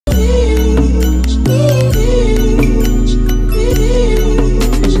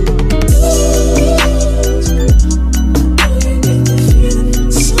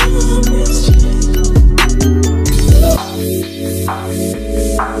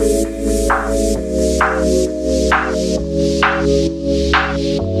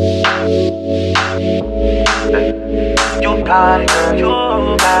got it, girl, you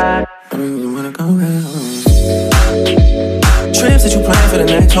got it. I don't even wanna go around. Trips that you plan for the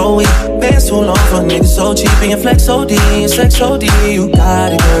next whole week. Bands too long for a nigga so cheap. And your flex OD and sex OD. You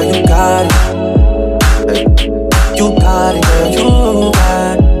got it, girl, you got it. Hey. You got it, girl, you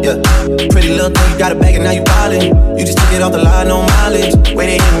got it. Yeah. Pretty little thing, you got a bag and now you ballin'. You just took it off the line, no mileage.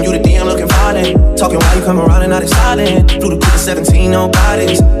 Waiting hitting you the DM looking violent. Talking while you come around and now they silent. Flew the coupe at 17, no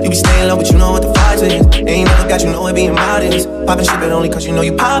bodies. You be staying low, but you know what the fight is. Ain't never got you know it being modest. Poppin' shit, but only cause you know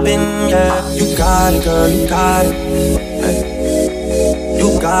you poppin', yeah. You got it, girl, you got it. Hey.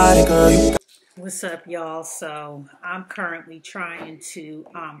 You got it, girl, you got it. What's up, y'all? So I'm currently trying to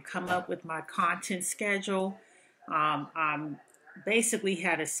come up with my content schedule. I'm basically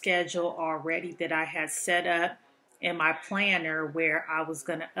had a schedule already that I had set up in my planner where I was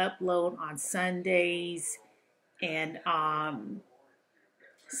going to upload on Sundays and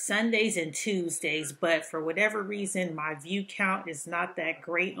Tuesdays, but for whatever reason my view count is not that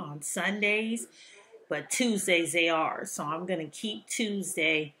great on Sundays, but Tuesdays they are. So I'm going to keep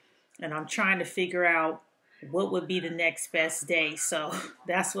Tuesday, and I'm trying to figure out what would be the next best day. So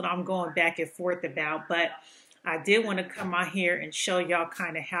that's what I'm going back and forth about. But I did want to come on here and show y'all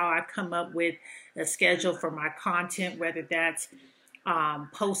kind of how I come up with a schedule for my content, whether that's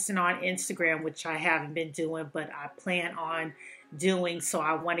posting on Instagram, which I haven't been doing, but I plan on doing. So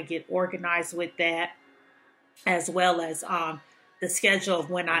I want to get organized with that, as well as the schedule of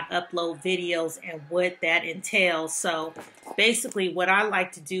when I upload videos and what that entails. So basically what I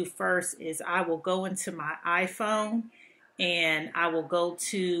like to do first is I will go into my iPhone and I will go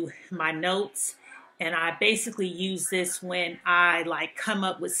to my notes, and I basically use this when I like come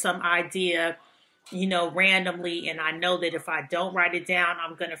up with some idea, you know, randomly, and I know that if I don't write it down,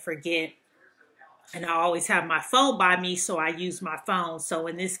 I'm going to forget. And I always have my phone by me, so I use my phone. So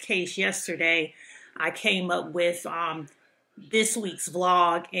in this case, yesterday, I came up with this week's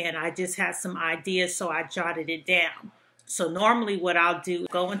vlog, and I just had some ideas, so I jotted it down. So normally what I'll do,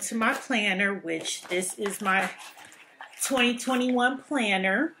 go into my planner, which this is my 2021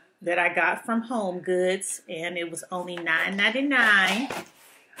 planner that I got from Home Goods, and it was only $9.99.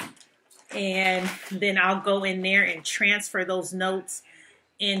 And then I'll go in there and transfer those notes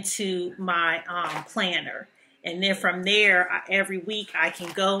into my planner. And then from there, every week I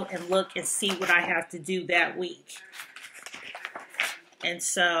can go and look and see what I have to do that week. And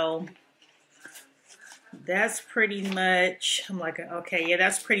so that's pretty much, I'm like, okay, yeah,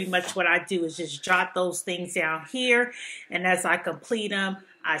 that's pretty much what I do, is just jot those things down here. And as I complete them,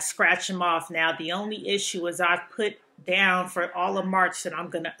 I scratch them off. Now, the only issue is I've put down for all of March that I'm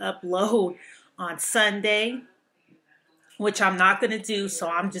going to upload on Sunday, which I'm not going to do. So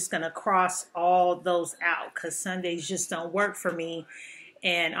I'm just going to cross all those out because Sundays just don't work for me,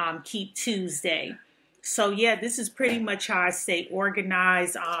 and keep Tuesday. So yeah, this is pretty much how I stay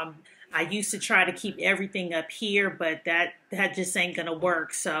organized. I used to try to keep everything up here, but that just ain't going to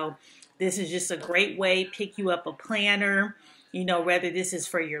work. So this is just a great way. Pick you up a planner, you know, whether this is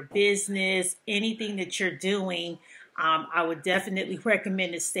for your business, anything that you're doing. I would definitely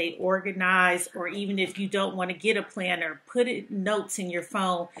recommend to stay organized, or even if you don't want to get a planner, put notes in your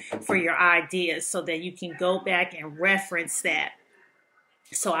phone for your ideas so that you can go back and reference that.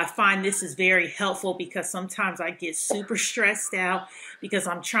 So I find this is very helpful because sometimes I get super stressed out because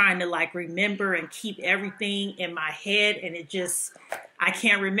I'm trying to like remember and keep everything in my head, and I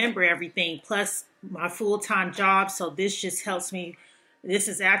can't remember everything, plus my full-time job. So this just helps me. This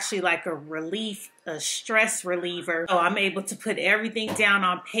is actually like a relief, a stress reliever. So I'm able to put everything down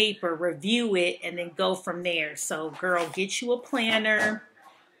on paper, review it, and then go from there. So girl, get you a planner,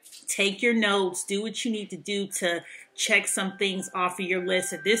 take your notes, do what you need to do to check some things off of your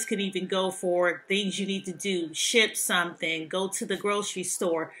list. And this could even go for things you need to do, ship something, go to the grocery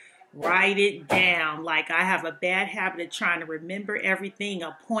store, write it down. Like I have a bad habit of trying to remember everything,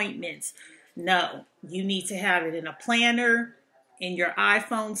 appointments. No, you need to have it in a planner, in your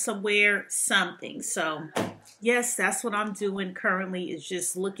iPhone somewhere, something. So yes, that's what I'm doing currently, is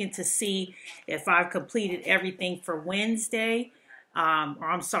just looking to see if I've completed everything for Wednesday. Or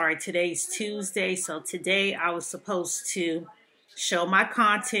I'm sorry, today's Tuesday. So today I was supposed to show my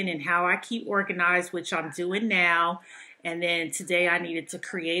content and how I keep organized, which I'm doing now. And then today I needed to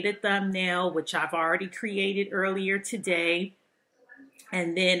create a thumbnail, which I've already created earlier today.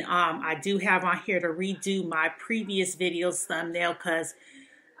 And then I do have on here to redo my previous video's thumbnail because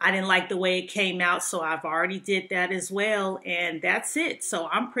I didn't like the way it came out. So I've already did that as well. And that's it. So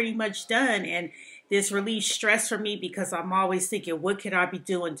I'm pretty much done. And this relieves stress for me because I'm always thinking, what could I be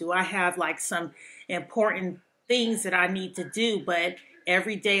doing? Do I have like some important things that I need to do? But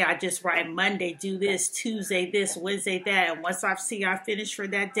every day I just write Monday, do this, Tuesday, this, Wednesday, that. And once I finished for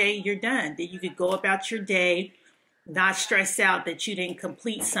that day, you're done. Then you could go about your day, not stress out that you didn't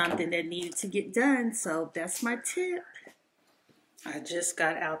complete something that needed to get done. So that's my tip. I just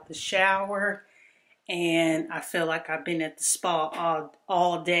got out the shower and I feel like I've been at the spa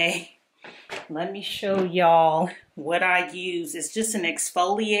all day. Let me show y'all what I use. It's just an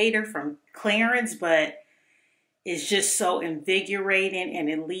exfoliator from Clarins, but it's just so invigorating, and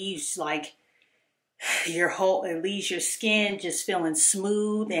it leaves like it leaves your skin just feeling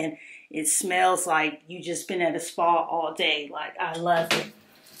smooth, and it smells like you just been at a spa all day. Like, I love it.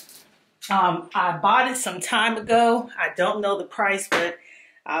 I bought it some time ago. I don't know the price, but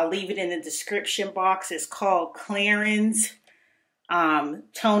I'll leave it in the description box. It's called Clarins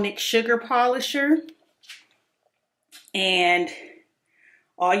Tonic Sugar Polisher. And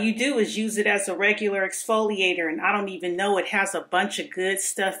all you do is use it as a regular exfoliator. And I don't even know, it has a bunch of good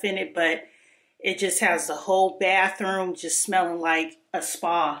stuff in it, but it just has the whole bathroom just smelling like a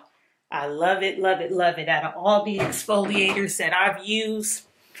spa. I love it, love it, love it. Out of all the exfoliators that I've used,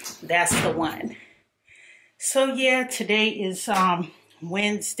 that's the one. So yeah, today is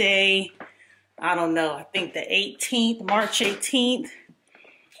Wednesday, I don't know, I think the 18th, March 18th.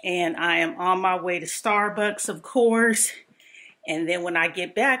 And I am on my way to Starbucks, of course. And then when I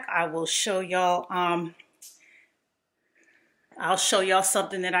get back, I will show y'all, I'll show y'all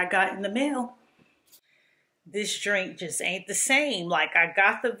something that I got in the mail. This drink just ain't the same. Like, I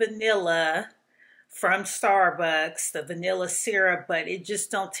got the vanilla from Starbucks, the vanilla syrup, but it just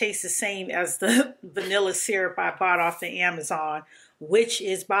don't taste the same as the vanilla syrup I bought off of Amazon, which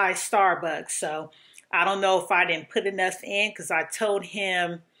is by Starbucks. So I don't know if I didn't put enough in, because I told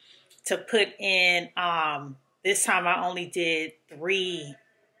him to put in, this time I only did 2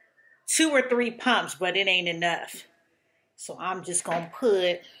 or 3 pumps, but it ain't enough. So I'm just going to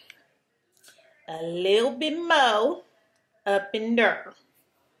put a little bit more up in there.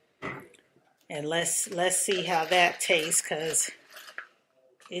 And let's see how that tastes, because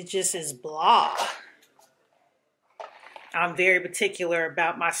it just is blah. I'm very particular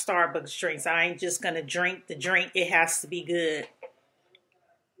about my Starbucks drinks. I ain't just going to drink the drink. It has to be good.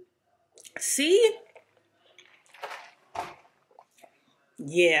 See?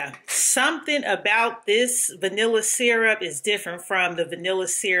 Yeah, something about this vanilla syrup is different from the vanilla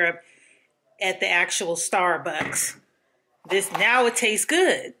syrup at the actual Starbucks. Now it tastes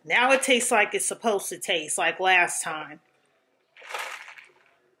good. Now it tastes like it's supposed to taste, like last time.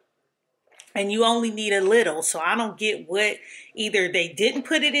 And you only need a little, so I don't get what, either they didn't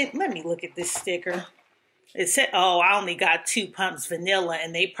put it in. Let me look at this sticker. It said, oh, I only got 2 pumps vanilla,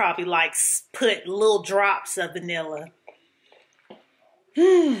 and they probably like put little drops of vanilla.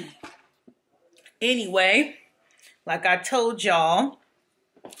 Anyway, like I told y'all,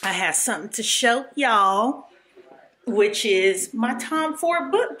 I have something to show y'all, which is my Tom Ford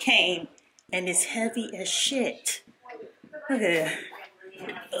book came, and it's heavy as shit. Look at it.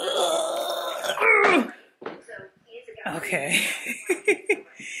 Okay.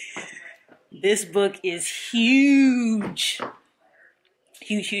 This book is huge.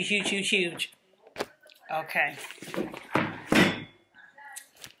 Huge, huge, huge, huge, huge. Okay.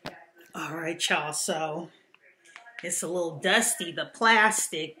 All right, y'all. So it's a little dusty, the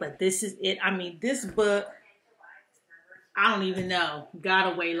plastic, but this is it. I mean, this book, I don't even know,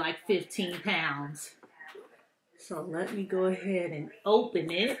 gotta weigh like 15 pounds. So let me go ahead and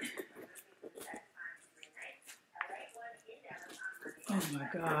open it. Oh my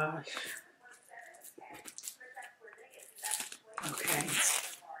gosh. Okay.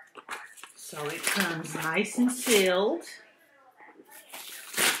 So it comes nice and sealed.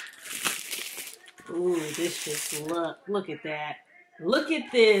 Ooh, this just look at that. Look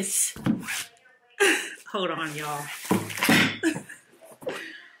at this. Hold on, y'all.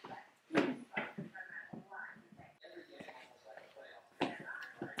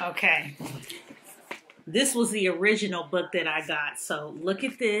 Okay. This was the original book that I got. So look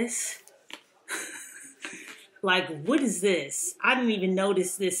at this. Like, what is this? I didn't even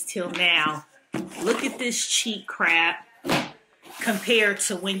notice this till now. Look at this cheap crap compared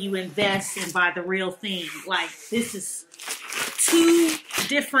to when you invest and buy the real thing. Like, this is 2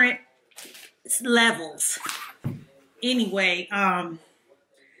 different levels. Anyway,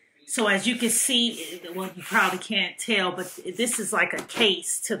 so as you can see, well, you probably can't tell, but this is like a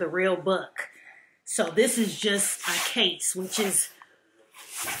case to the real book. So this is just a case, which is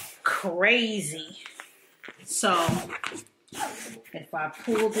crazy. So if I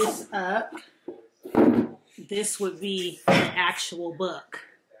pull this up, this would be the actual book.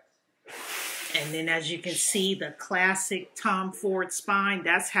 And then as you can see, the classic Tom Ford spine,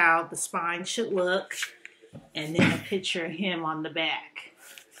 that's how the spine should look. And then a picture of him on the back.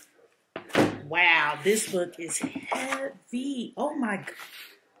 Wow, this book is heavy. Oh my God.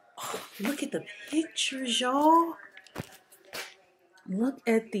 Oh, look at the pictures, y'all. Look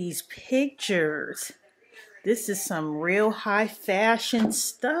at these pictures. This is some real high fashion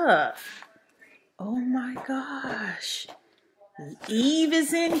stuff. Oh my gosh. Eve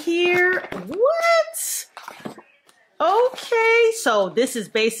is in here. What? Okay, so this is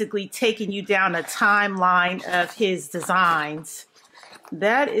basically taking you down a timeline of his designs.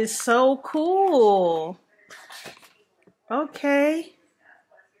 That is so cool. Okay.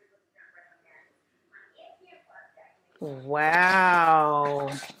 Wow.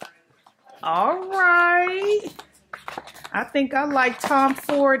 All right. I think I like Tom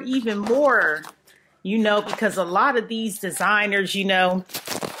Ford even more, you know, because a lot of these designers, you know,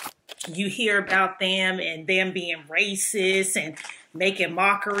 you hear about them and them being racist and making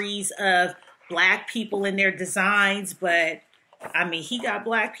mockeries of black people in their designs. But I mean, he got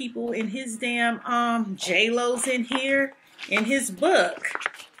black people in his damn, J-Lo's in here in his book.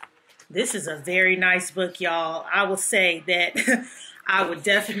 This is a very nice book, y'all. I will say that I would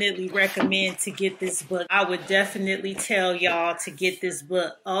definitely recommend to get this book. I would definitely tell y'all to get this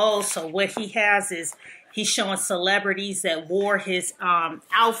book. Oh, so what he has is he's showing celebrities that wore his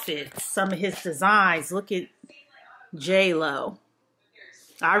outfits, some of his designs. Look at J-Lo.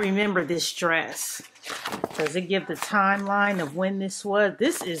 I remember this dress. Does it give the timeline of when this was?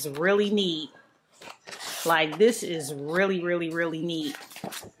 This is really neat. Like, this is really, really, really neat.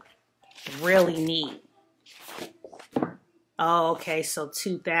 Really neat. Oh, okay, so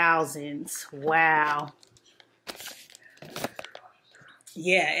 2000s. Wow.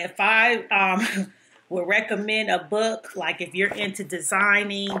 Yeah, if I would recommend a book, like if you're into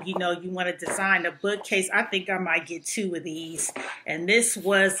designing, you know, you want to design a bookcase, I think I might get 2 of these. And this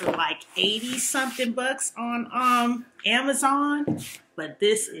was like 80 something bucks on Amazon, but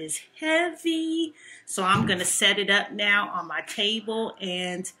this is heavy. So I'm going to set it up now on my table,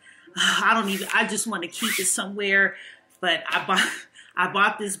 and I just want to keep it somewhere, but I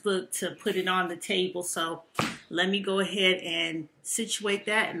bought this book to put it on the table. So let me go ahead and situate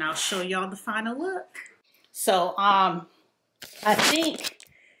that, and I'll show y'all the final look. So, I think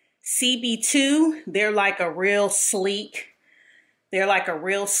CB2, they're like a real sleek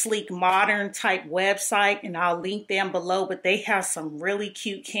modern type website, and I'll link them below, but they have some really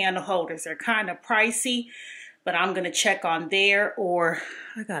cute candle holders. They're kind of pricey, but I'm going to check on there. Or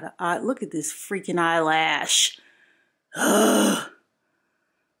I got an eye. Look at this freaking eyelash.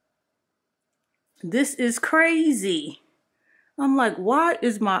 This is crazy. I'm like, why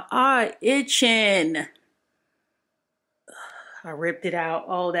is my eye itching? I ripped it out.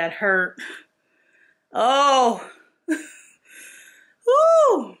 Oh, that hurt. Oh.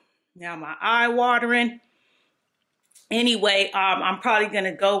 Woo. Now my eye watering. Anyway, I'm probably going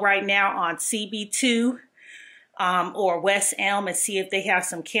to go right now on CB2 or West Elm and see if they have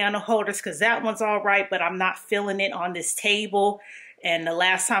some candle holders, because that one's all right, but I'm not feeling it on this table. And the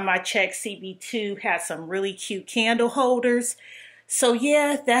last time I checked, CB2 had some really cute candle holders. So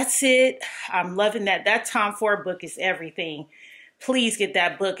yeah, that's it. I'm loving that. That Tom Ford book is everything. Please get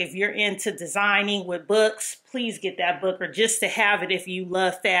that book. If you're into designing with books, please get that book, or just to have it if you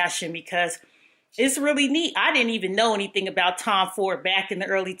love fashion, because it's really neat. I didn't even know anything about Tom Ford back in the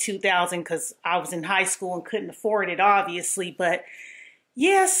early 2000s because I was in high school and couldn't afford it, obviously. But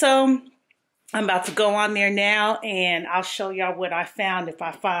yeah, so I'm about to go on there now, and I'll show y'all what I found if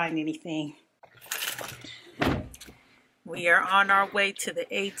I find anything. We are on our way to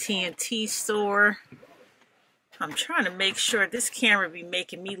the AT&T store. I'm trying to make sure this camera be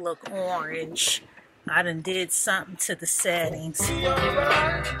making me look orange. I done did something to the settings.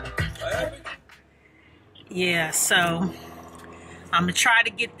 Yeah, so I'm gonna try to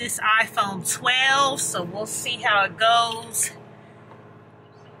get this iPhone 12, so we'll see how it goes.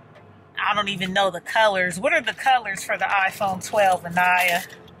 I don't even know the colors. What are the colors for the iPhone 12, Anaya?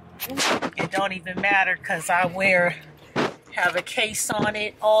 It don't even matter because I have a case on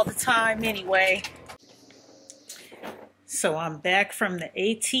it all the time anyway. So I'm back from the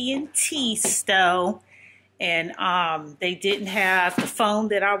AT&T store, and they didn't have the phone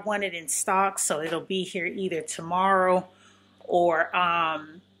that I wanted in stock, so it'll be here either tomorrow or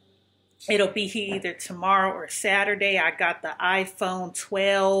Saturday. I got the iPhone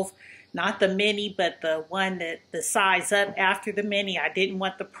 12, not the mini, but the one that the size up after the mini. I didn't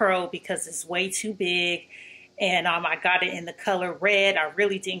want the Pro because it's way too big, and I got it in the color red. I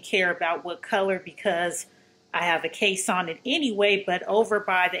really didn't care about what color because I have a case on it anyway, but over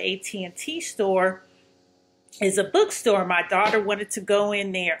by the AT&T store is a bookstore. My daughter wanted to go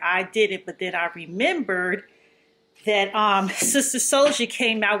in there. I didn't, but then I remembered that Sister Souljah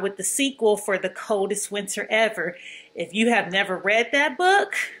came out with the sequel for The Coldest Winter Ever. If you have never read that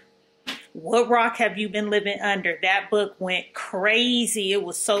book, what rock have you been living under? That book went crazy. It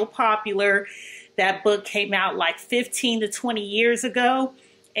was so popular. That book came out like 15 to 20 years ago,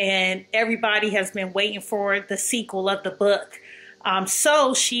 and everybody has been waiting for the sequel of the book.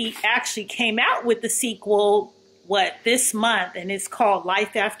 So she actually came out with the sequel, this month, and it's called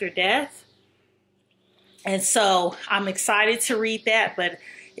Life After Death. And so I'm excited to read that, but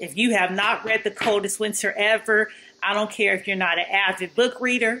if you have not read The Coldest Winter Ever, I don't care if you're not an avid book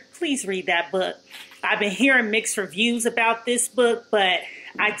reader, please read that book. I've been hearing mixed reviews about this book, but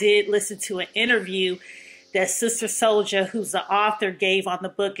I did listen to an interview that Sister Souljah, who's the author, gave on the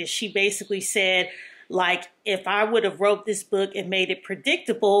book, and she basically said, like, if I would have wrote this book and made it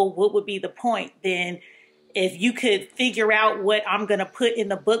predictable, what would be the point? Then if you could figure out what I'm going to put in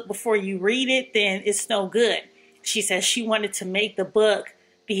the book before you read it, then it's no good. She says she wanted to make the book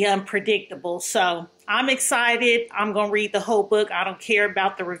be unpredictable. So I'm excited. I'm going to read the whole book. I don't care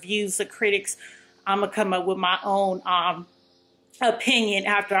about the reviews, the critics. I'm going to come up with my own opinion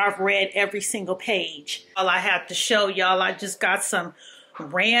after I've read every single page. All I have to show y'all, I just got some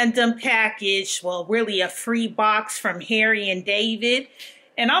random package, well, really a free box from Harry and David.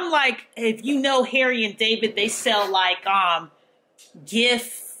 And I'm like, if you know Harry and David, they sell like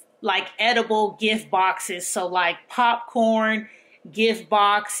edible gift boxes. So like popcorn, gift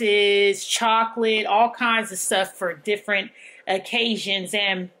boxes, chocolate, all kinds of stuff for different occasions.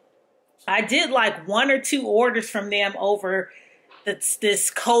 And I did like 1 or 2 orders from them over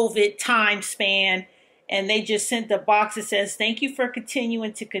this COVID time span. And they just sent the box that says, thank you for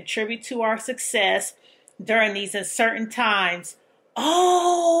continuing to contribute to our success during these uncertain times.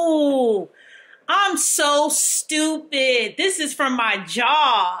 Oh, I'm so stupid. This is from my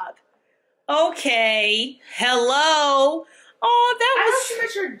job. Okay. Hello. Oh, that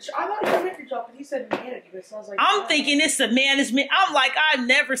was... I thought you meant your job, but you said manager. It sounds like... I'm thinking it's the management. I'm like, I've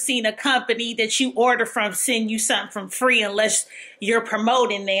never seen a company that you order from send you something from free unless you're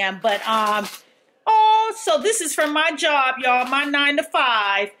promoting them. But, oh, so this is from my job, y'all, my 9 to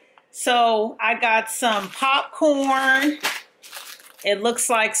 5. So I got some popcorn. It looks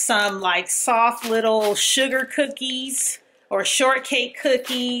like some like soft little sugar cookies or shortcake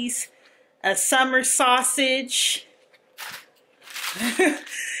cookies, a summer sausage,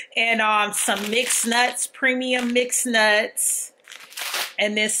 and some mixed nuts, premium mixed nuts,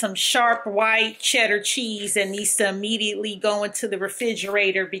 and then some sharp white cheddar cheese that needs to immediately go into the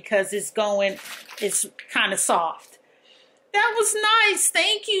refrigerator because it's kind of soft. That was nice.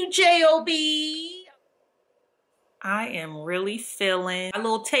 Thank you, J.O.B. I am really feeling my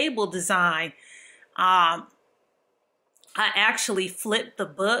little table design. I actually flipped the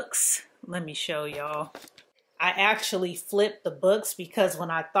books. Let me show y'all. I actually flipped the books because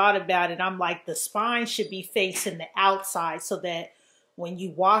when I thought about it, I'm like, the spine should be facing the outside so that when you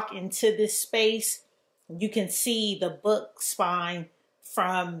walk into this space, you can see the book spine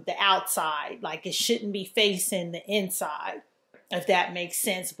from the outside. Like it shouldn't be facing the inside, if that makes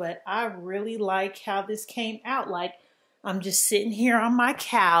sense. But I really like how this came out. Like I'm just sitting here on my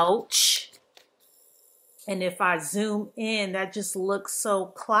couch, and if I zoom in, that just looks so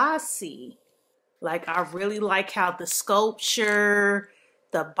classy. Like I really like how the sculpture,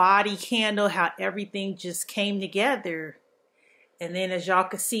 the body candle, how everything just came together. And then as y'all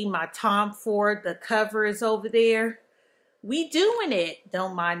can see, my Tom Ford, the cover is over there. We doing it.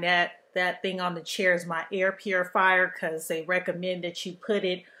 Don't mind that thing on the chair is my air purifier because they recommend that you put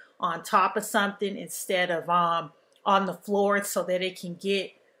it on top of something instead of on the floor so that it can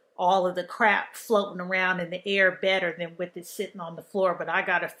get all of the crap floating around in the air better than with it sitting on the floor. But I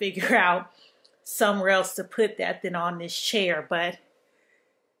got to figure out somewhere else to put that than on this chair. But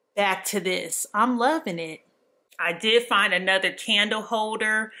back to this. I'm loving it. I did find another candle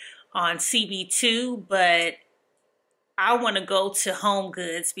holder on CB2, but I want to go to Home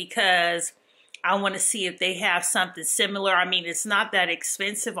Goods because I want to see if they have something similar. I mean, it's not that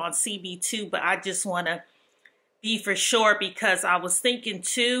expensive on CB2, but I just want to be for sure because I was thinking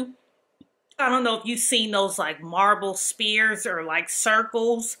too, I don't know if you've seen those like marble spears or like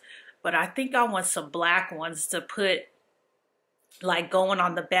circles, but I think I want some black ones to put like going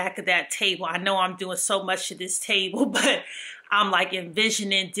on the back of that table. I know I'm doing so much to this table, but I'm like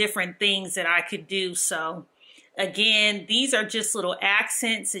envisioning different things that I could do. So Again, these are just little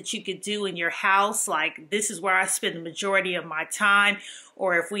accents that you could do in your house. Like, this is where I spend the majority of my time.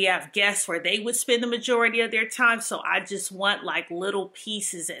 Or if we have guests where they would spend the majority of their time. So I just want like little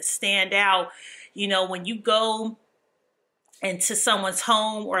pieces that stand out. You know, when you go into someone's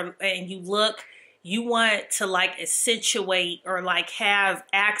home and you look, you want to like accentuate or like have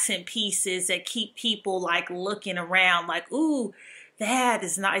accent pieces that keep people like looking around like, ooh, that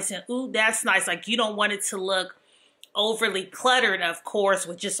is nice. And ooh, that's nice. Like, you don't want it to look overly cluttered, of course,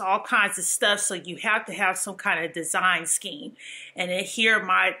 with just all kinds of stuff. So you have to have some kind of design scheme. And then here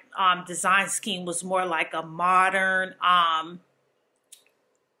my design scheme was more like a modern,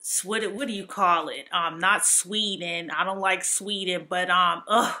 what do you call it? Not Sweden. I don't like Sweden, but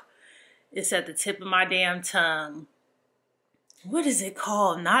it's at the tip of my damn tongue. What is it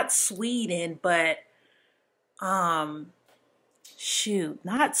called? Not Sweden, but shoot,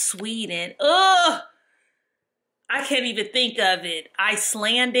 not Sweden. Ugh! I can't even think of it.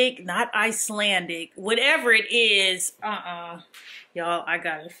 Icelandic, not Icelandic. Whatever it is, y'all, I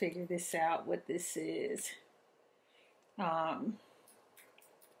gotta figure this out, what this is. I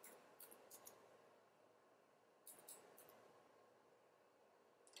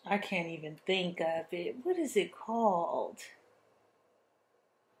can't even think of it. What is it called?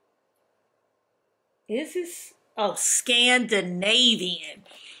 Is this? Oh, Scandinavian.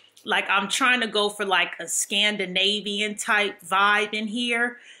 Like, I'm trying to go for like a Scandinavian type vibe in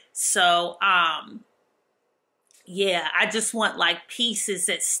here. So, yeah, I just want like pieces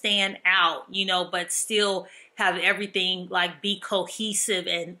that stand out, you know, but still have everything like be cohesive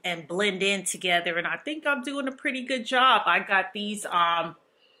and blend in together. And I think I'm doing a pretty good job. I got these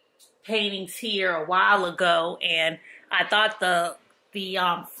paintings here a while ago, and I thought the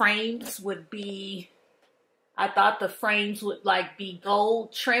frames would be, I thought the frames would like be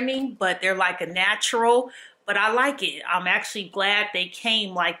gold trimming, but they're like a natural, but I like it. I'm actually glad they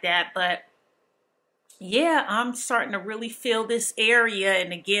came like that. But yeah, I'm starting to really feel this area.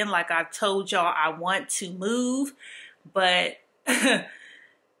 And again, like I told y'all, I want to move, but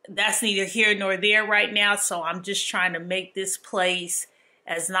that's neither here nor there right now. So I'm just trying to make this place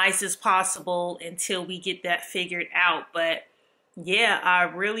as nice as possible until we get that figured out. But yeah, I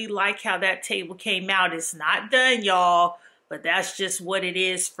really like how that table came out. It's not done, y'all, but that's just what it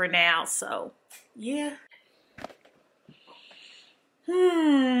is for now. So, yeah.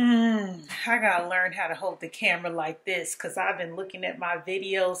 I gotta learn how to hold the camera like this, because I've been looking at my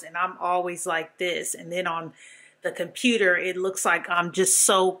videos and I'm always like this. And then on the computer, it looks like I'm just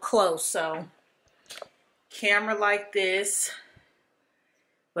so close. So, camera like this.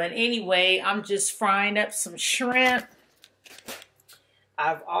 But anyway, I'm just frying up some shrimp.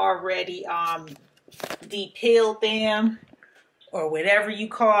 I've already de-peeled them, or whatever you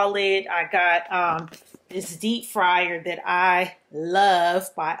call it. I got this deep fryer that I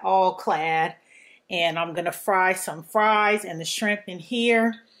love by All Clad, and I'm gonna fry some fries and the shrimp in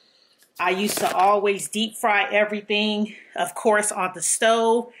here. I used to always deep fry everything, of course, on the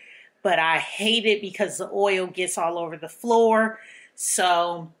stove, but I hate it because the oil gets all over the floor.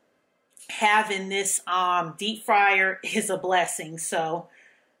 So having this deep fryer is a blessing. So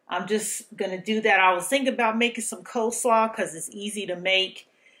I'm just going to do that. I was thinking about making some coleslaw because it's easy to make.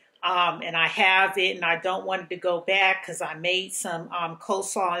 And I have it, and I don't want it to go back because I made some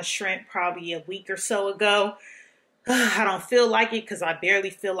coleslaw and shrimp probably a week or so ago. I don't feel like it because I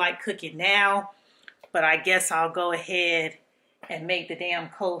barely feel like cooking now. But I guess I'll go ahead and make the damn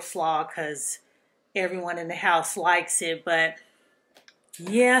coleslaw because everyone in the house likes it. But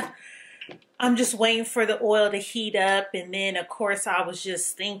yeah, I'm just waiting for the oil to heat up. And then, of course, I was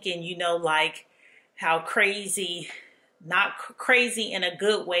just thinking, you know, like how crazy, not crazy in a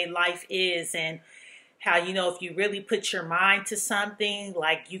good way, life is. And how, you know, if you really put your mind to something,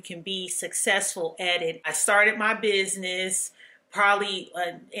 like you can be successful at it. I started my business probably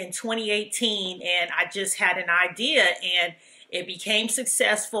in 2018, and I just had an idea and it became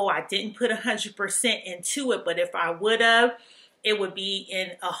successful. I didn't put 100% into it, but if I would have, it would be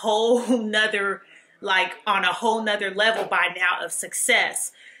in a whole nother, like on a whole nother level by now of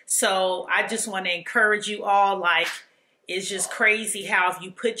success. So I just want to encourage you all, like, it's just crazy how if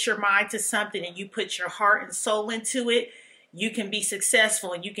you put your mind to something and you put your heart and soul into it, you can be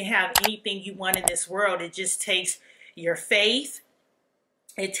successful and you can have anything you want in this world. It just takes your faith.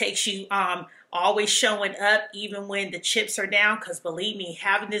 It takes you always showing up even when the chips are down, because believe me,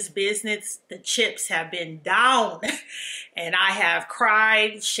 having this business, the chips have been down. And I have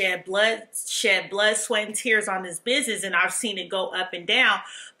cried, shed blood, sweat, and tears on this business, and I've seen it go up and down,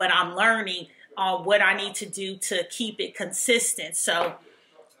 but I'm learning what I need to do to keep it consistent. So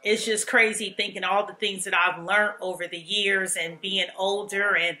it's just crazy thinking all the things that I've learned over the years and being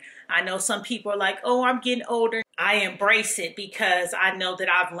older. And I know some people are like, oh, I'm getting older. I embrace it because I know that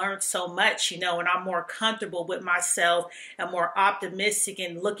I've learned so much, and I'm more comfortable with myself and more optimistic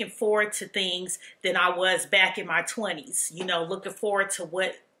and looking forward to things than I was back in my 20s, looking forward to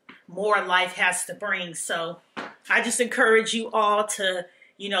what more life has to bring. So I just encourage you all to,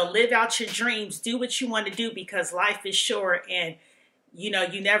 live out your dreams, do what you want to do, because life is short, and you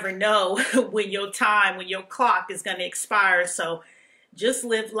never know when your clock is going to expire. So just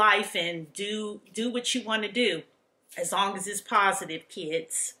live life and do what you want to do, as long as it's positive,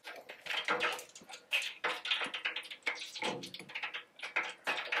 kids.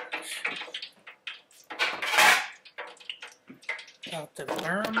 About to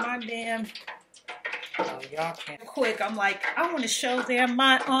burn my damn. Oh, y'all can't. Quick, I'm like, I want to show them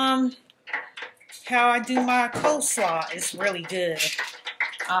my how I do my coleslaw. It's really good.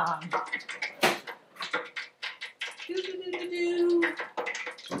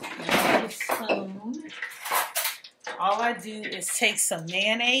 All I do is take some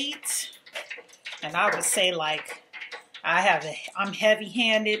mayonnaise, and I would say like I'm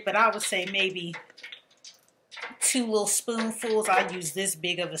heavy-handed, but I would say maybe 2 little spoonfuls. I use this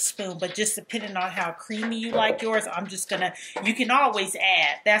big of a spoon, but just depending on how creamy you like yours, you can always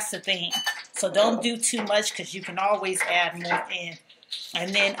add. That's the thing. So don't do too much, because you can always add more in.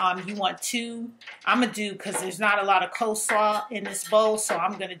 And then you want 2. I'm going to do, because there's not a lot of coleslaw in this bowl, so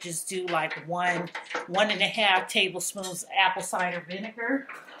I'm going to just do like 1.5 tablespoons apple cider vinegar.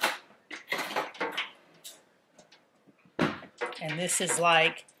 And this is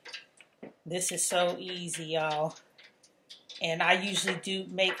so easy, y'all. And I usually do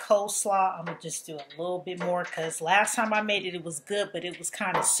make coleslaw. I'm going to just do a little bit more, because last time I made it, it was good, but it was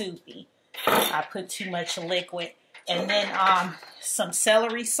kind of soupy. I put too much liquid. And then some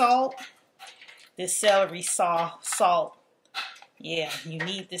celery salt. This celery salt. Yeah, you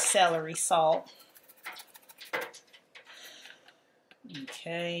need the celery salt.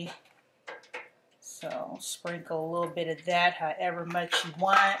 Okay. So sprinkle a little bit of that, however much you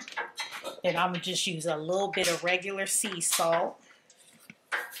want. And I'm going to just use a little bit of regular sea salt.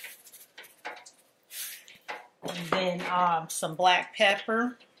 And then some black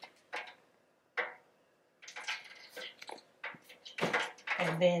pepper.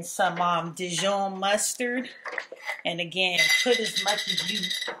 And then some Dijon mustard. And again, put as much as you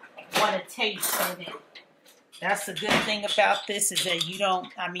want to taste in it. That's the good thing about this, is that you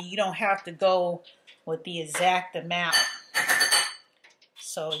don't have to go with the exact amount.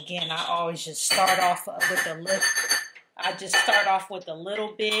 So again, I always just start off with a little. I just start off with a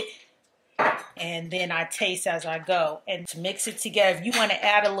little bit, and then I taste as I go. And to mix it together, if you want to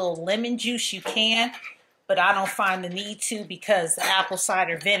add a little lemon juice, you can. But I don't find the need to, because the apple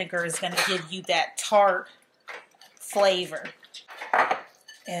cider vinegar is going to give you that tart flavor.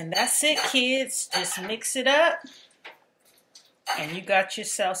 And that's it, kids. Just mix it up. And you got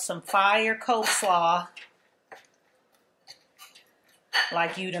yourself some fire coleslaw.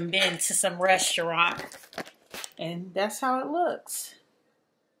 Like you done been to some restaurant. And that's how it looks.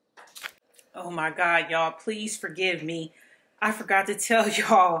 Oh my God, y'all. Please forgive me. I forgot to tell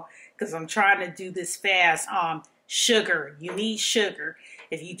y'all, because I'm trying to do this fast. Sugar. You need sugar.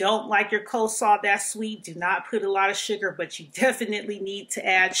 If you don't like your coleslaw that sweet, do not put a lot of sugar, but you definitely need to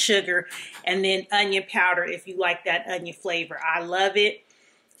add sugar. And then onion powder if you like that onion flavor. I love it.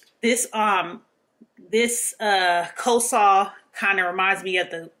 This coleslaw kind of reminds me of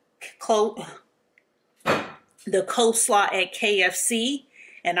the coleslaw at KFC.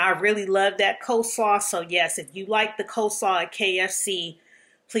 And I really love that coleslaw. So yes, if you like the coleslaw at KFC,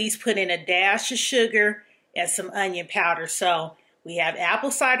 please put in a dash of sugar and some onion powder. So we have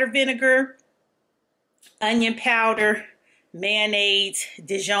apple cider vinegar, onion powder, mayonnaise,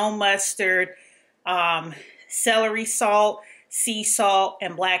 Dijon mustard, celery salt, sea salt,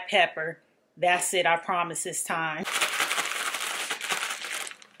 and black pepper. That's it, I promise this time.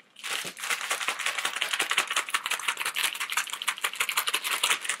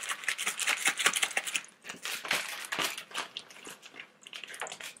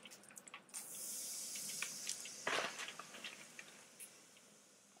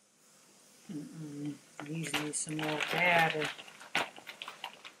 These need some more batter.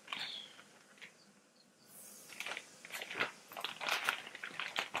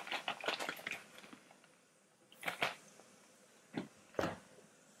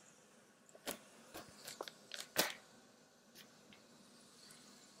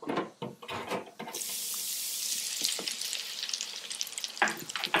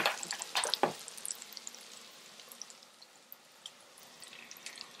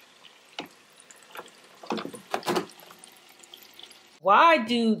 Why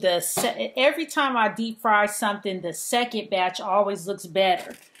do every time I deep fry something, the second batch always looks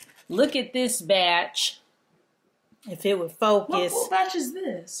better? Look at this batch. If it would focus. What batch is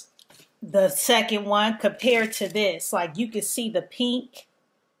this? The second one compared to this. Like you can see the pink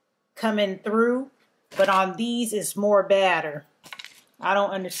coming through. But on these, it's more batter. I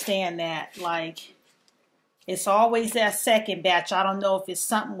don't understand that. Like, it's always that second batch. I don't know if it's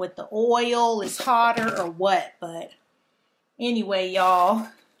something with the oil, it's hotter or what. But anyway, y'all,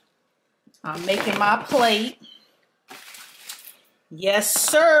 I'm making my plate. Yes,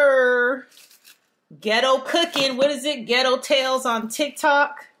 sir. Ghetto cooking. What is it? Ghetto Tales on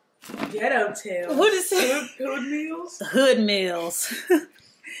TikTok? Ghetto Tales. What is it? Hood Meals? Hood Meals.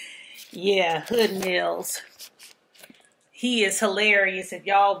 Yeah, Hood Meals. He is hilarious if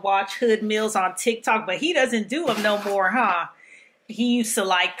y'all watch Hood Meals on TikTok, but he doesn't do them no more, huh? He used to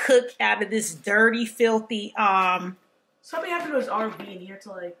like cook out of this dirty, filthy, Something happened to his RV and he had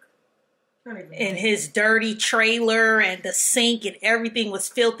to like, in his dirty trailer, and the sink and everything was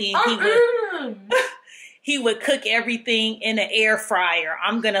filthy, and he would cook everything in an air fryer.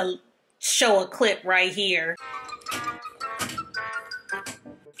 I'm gonna show a clip right here.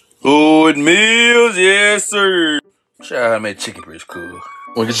 Hood Meals, yes sir. Show you how to make chicken breast cool.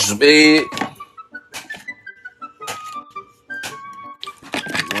 Wanna get you some egg?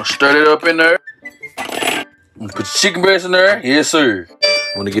 Wanna stir it up in there? Wanna put your chicken breast in there? Yes sir.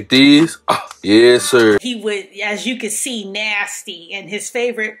 Wanna get these? Oh, yes sir. He would, as you can see, nasty, and his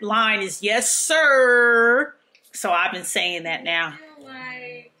favorite line is "yes sir." So I've been saying that now.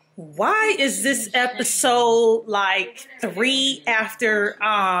 Why is this episode like 3 after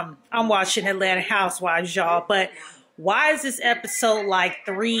I'm watching Atlanta Housewives, y'all, but why is this episode like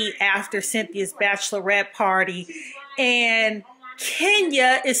 3 after Cynthia's bachelorette party, and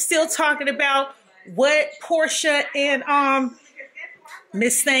Kenya is still talking about what Portia and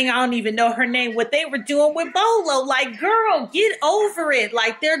Miss Thing, I don't even know her name, what they were doing with Bolo? Like, girl, get over it.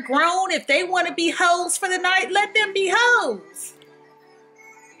 Like, they're grown. If they want to be hoes for the night, let them be hoes.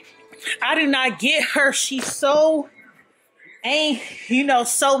 I do not get her. She's so,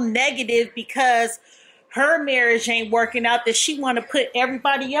 so negative because her marriage ain't working out that she want to put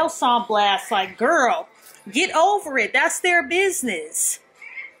everybody else on blast. Like, girl, get over it. That's their business.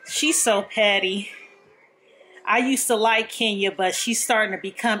 She's so petty. I used to like Kenya, but she's starting to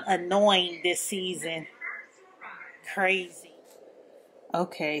become annoying this season. Crazy.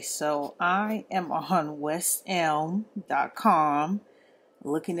 Okay, so I am on westelm.com.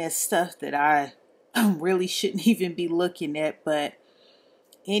 looking at stuff that I really shouldn't even be looking at. But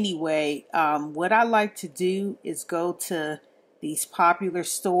anyway, what I like to do is go to these popular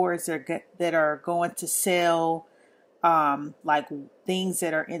stores that are going to sell like things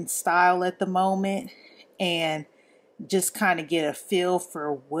that are in style at the moment, and just kind of get a feel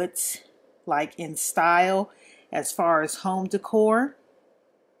for what's like in style as far as home decor.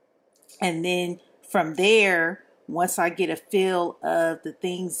 And then from there, once I get a feel of the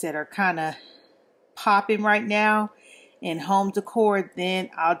things that are kind of popping right now in home decor, then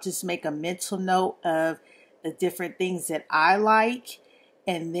I'll just make a mental note of the different things that I like.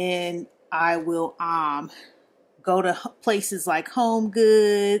 And then I will go to places like Home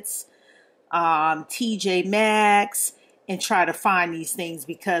Goods, TJ Maxx, and try to find these things,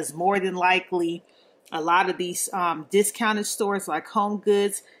 because more than likely a lot of these discounted stores like Home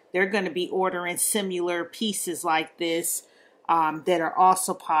Goods, they're going to be ordering similar pieces like this that are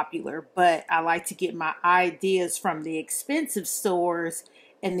also popular. But I like to get my ideas from the expensive stores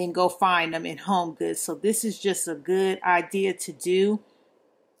and then go find them in Home Goods. So this is just a good idea to do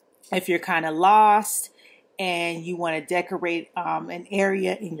if you're kind of lost and you want to decorate an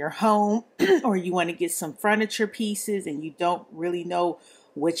area in your home, or you want to get some furniture pieces and you don't really know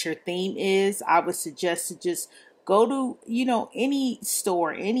what your theme is. I would suggest to just go to, any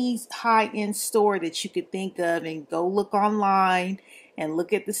store, any high-end store that you could think of, and go look online and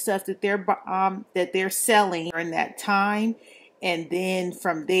look at the stuff that they're selling during that time. And then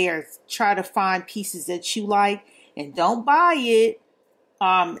from there, try to find pieces that you like, and don't buy it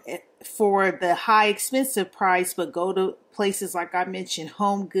for the high expensive price, but go to places like I mentioned,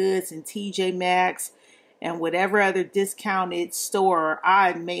 Home Goods and TJ Maxx and whatever other discounted store.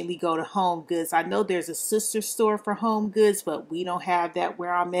 I mainly go to Home Goods. I know there's a sister store for Home Goods, but we don't have that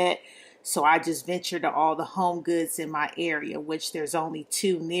where I'm at. So I just venture to all the Home Goods in my area, which there's only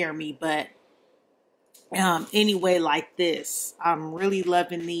 2 near me. But anyway, like this, I'm really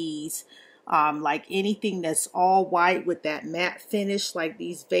loving these. Like anything that's all white with that matte finish, like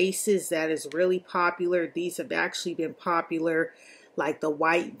these vases, that is really popular. These have actually been popular, like the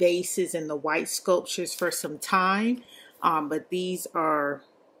white vases and the white sculptures, for some time. But these are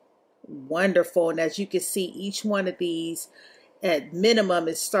wonderful. And as you can see, each one of these at minimum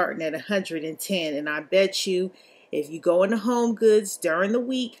is starting at 110. And I bet you if you go into Home Goods during the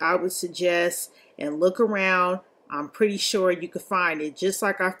week, I would suggest and look around. I'm pretty sure you could find it. Just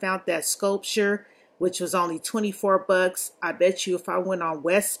like I found that sculpture, which was only 24 bucks. I bet you if I went on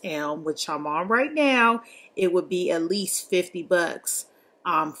West Elm, which I'm on right now, it would be at least 50 bucks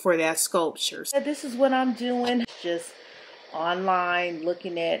for that sculpture. So this is what I'm doing. Just online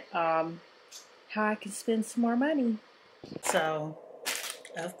looking at how I can spend some more money. So,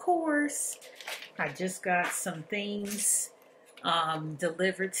 of course, I just got some things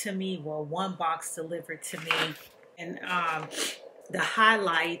delivered to me. Well, one box delivered to me. And the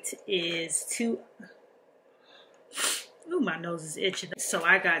highlight is two. Ooh, my nose is itching. So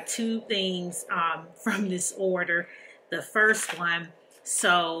I got two things from this order. The first one,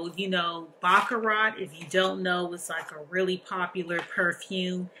 so you know, Baccarat, if you don't know, it's like a really popular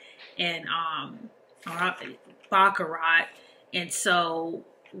perfume, and Baccarat. And so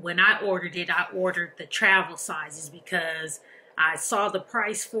when I ordered it, I ordered the travel sizes because I saw the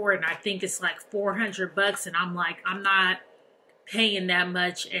price for it, and I think it's like 400 bucks, and I'm like, I'm not paying that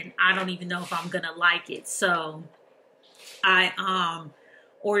much, and I don't even know if I'm gonna like it. So I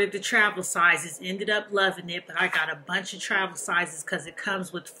ordered the travel sizes, ended up loving it, but I got a bunch of travel sizes because it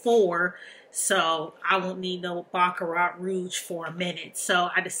comes with 4, so I won't need no Baccarat Rouge for a minute. So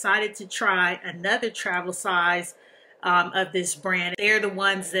I decided to try another travel size of this brand. They're the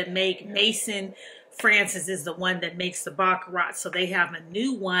ones that make Maison. Francis is the one that makes the Baccarat, so they have a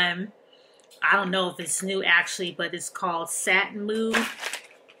new one. I don't know if it's new actually, but it's called Satin Mood.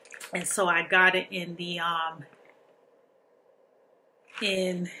 And so I got it in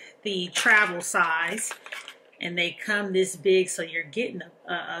the travel size, and they come this big, so you're getting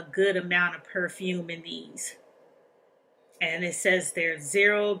a good amount of perfume in these. And it says they're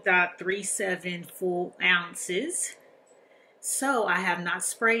 0.37 full ounces. So I have not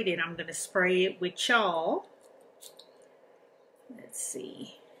sprayed it. I'm going to spray it with y'all. Let's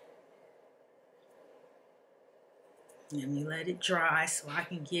see. Let me let it dry so I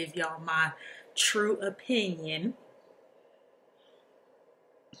can give y'all my true opinion.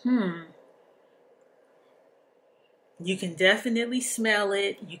 You can definitely smell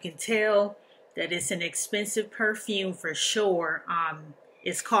it. You can tell that it's an expensive perfume for sure.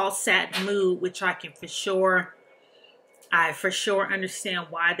 It's called Satin Mood, which I for sure understand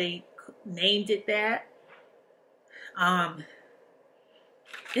why they named it that.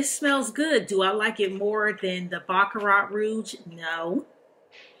 It smells good. Do I like it more than the Baccarat Rouge? No.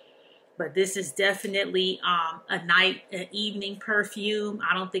 But this is definitely an evening perfume.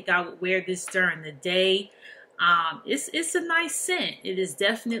 I don't think I would wear this during the day. It's a nice scent. It is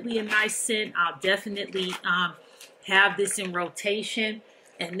definitely a nice scent. I'll definitely have this in rotation.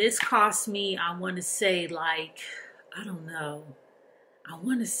 And this cost me, I want to say like, I don't know. I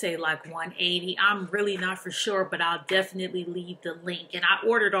want to say like $180. I'm really not for sure, but I'll definitely leave the link. And I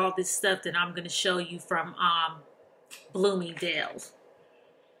ordered all this stuff that I'm going to show you from Bloomingdale's.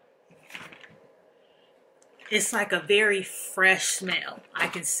 It's like a very fresh smell. I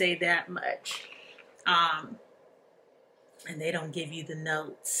can say that much. And they don't give you the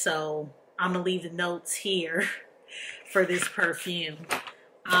notes. So I'm going to leave the notes here for this perfume.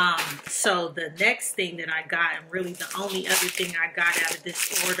 So the next thing that I got, and really the only other thing I got out of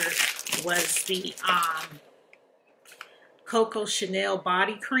this order, was the Coco Chanel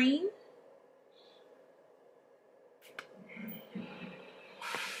body cream.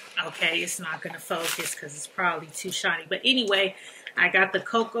 Okay, it's not going to focus because it's probably too shiny. But anyway, I got the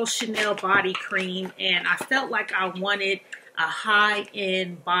Coco Chanel body cream, and I felt like I wanted a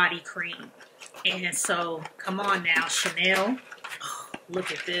high-end body cream. And so, come on now, Chanel. Oh,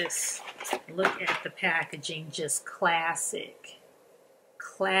 look at this. Look at the packaging. Just classic.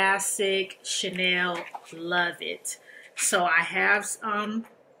 Classic Chanel. Love it. So I have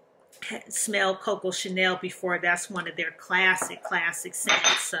smelled Coco Chanel before. That's one of their classic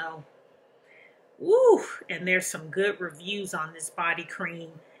scents. So, woo! And there's some good reviews on this body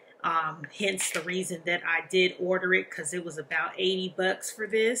cream. Hence the reason that I did order it, because it was about 80 bucks for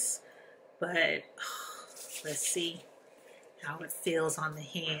this. But let's see how it feels on the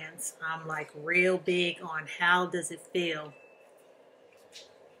hands. I'm like real big on how does it feel.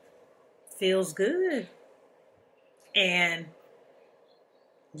 Feels good. And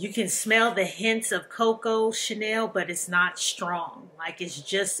you can smell the hints of Coco Chanel, but it's not strong. Like, it's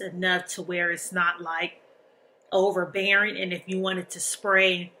just enough to where it's not like overbearing. And if you wanted to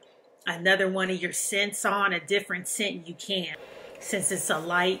spray another one of your scents on, a different scent, you can. Since it's a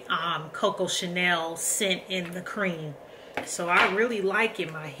light Coco Chanel scent in the cream. So I really like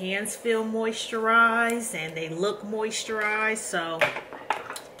it. My hands feel moisturized and they look moisturized. So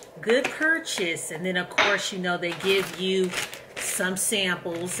good purchase. And then of course, you know, they give you some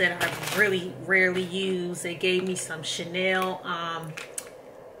samples that I really rarely use. They gave me some Chanel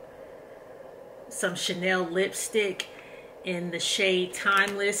lipstick in the shade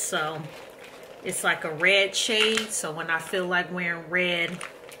Timeless. So it's like a red shade. So when I feel like wearing red,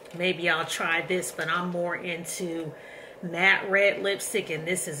 maybe I'll try this, but I'm more into matte red lipstick, and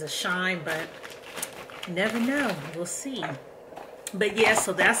this is a shine, but never know. We'll see. But yeah,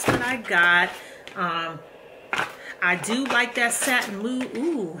 so that's what I got. I do like that satin mood.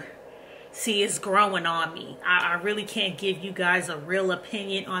 Ooh, see, it's growing on me. I really can't give you guys a real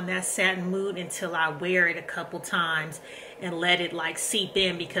opinion on that satin mood until I wear it a couple times and let it like seep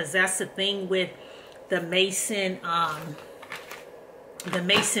in, because that's the thing with the Maison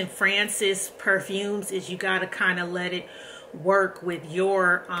Francis perfumes, is you got to kind of let it work with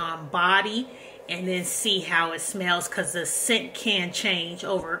your body and then see how it smells, because the scent can change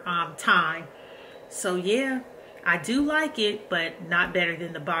over time. So yeah, I do like it, but not better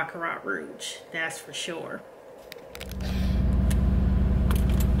than the Baccarat Rouge, that's for sure.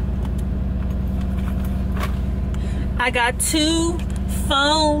 I got two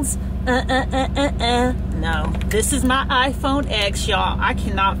phones. No, this is my iPhone X, y'all. I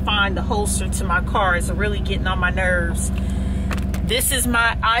cannot find the holster to my car. It's really getting on my nerves. This is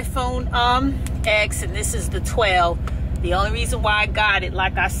my iPhone X, and this is the 12. The only reason why I got it,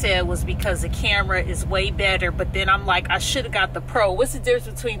 like I said, was because the camera is way better. But then I'm like, I should have got the Pro. What's the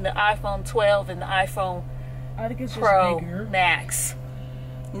difference between the iPhone 12 and the iPhone Pro Max?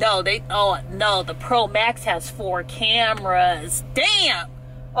 No, the Pro Max has 4 cameras. Damn.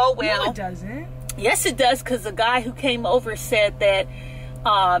 Oh well. No, it doesn't. Yes, it does, because the guy who came over said that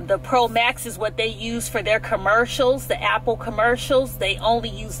the Pro Max is what they use for their commercials, the Apple commercials. They only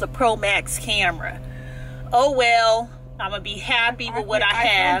use the Pro Max camera. Oh well, I'm gonna be happy with what I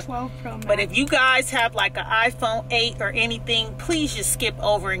have. 12 Pro Max. But if you guys have like an iPhone 8 or anything, please just skip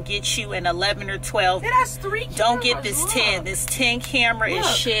over and get you an 11 or 12. It has 3 cameras. Don't get this 10. This 10 camera is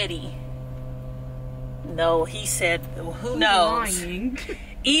shitty. No, he said, who knows? Lying.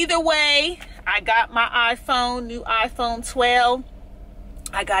 Either way, I got my iPhone, new iPhone 12.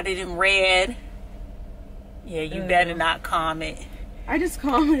 I got it in red. Yeah, you better not comment. I just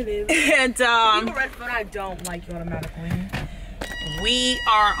commented. And people read, but I don't like you automatically. we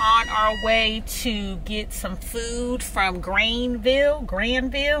are on our way to get some food from Granville.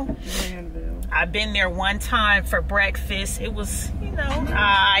 I've been there one time for breakfast. It was, you know,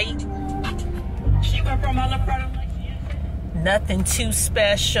 She went from Alabama. Nothing too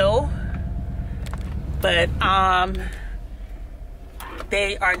special, but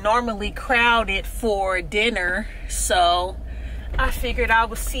they are normally crowded for dinner, so I figured I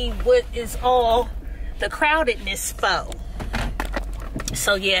would see what is all the crowdedness for.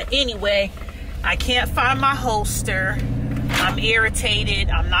 So yeah, anyway, I can't find my holster. I'm irritated.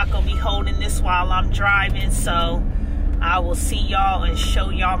 I'm not gonna be holding this while I'm driving, so I will see y'all and show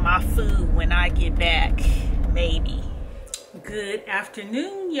y'all my food when I get back, maybe. Good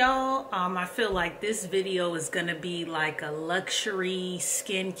afternoon, y'all. I feel like this video is gonna be like a luxury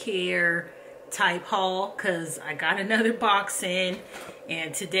skincare type haul, because I got another box in,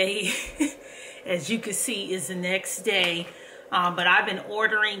 and today as you can see is the next day. But I've been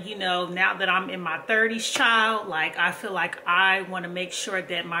ordering, you know, now that I'm in my 30s, child, like I feel like I want to make sure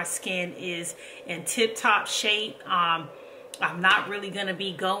that my skin is in tip-top shape. I'm not really going to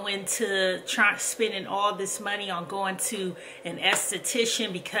be going to spending all this money on going to an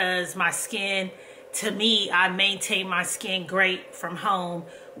esthetician, because my skin, to me, I maintain my skin great from home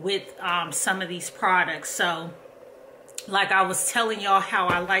with some of these products. So like I was telling y'all how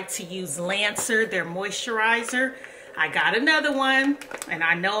I like to use Lancer, their moisturizer. I got another one, and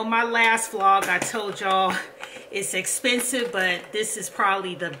I know in my last vlog I told y'all it's expensive, but this is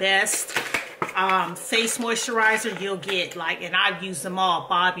probably the best face moisturizer you'll get. Like, and I've used them all.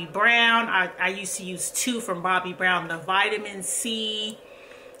 Bobbi Brown, I used to use 2 from Bobbi Brown, the vitamin C,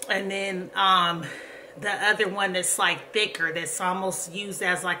 and then the other one that's like thicker, that's almost used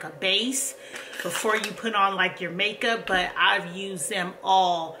as like a base before you put on like your makeup. But I've used them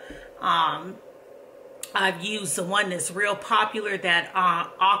all. I've used the one that's real popular, that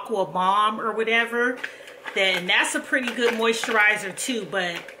Aqua Bomb or whatever. Then that's a pretty good moisturizer too,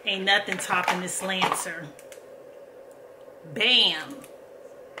 but ain't nothing topping this Lancer. Bam.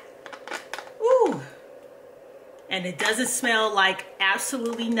 Ooh. And it doesn't smell like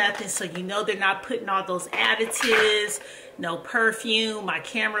absolutely nothing, so you know they're not putting all those additives, no perfume. My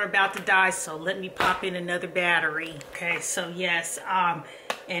camera about to die, so let me pop in another battery. Okay, so yes,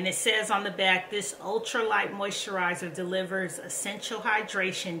 and it says on the back, this ultralight moisturizer delivers essential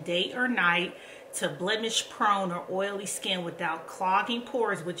hydration day or night to blemish prone or oily skin without clogging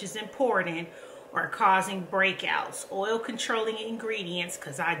pores, which is important, or causing breakouts. Oil controlling ingredients,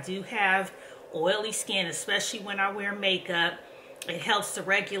 because I do have oily skin, especially when I wear makeup. It helps to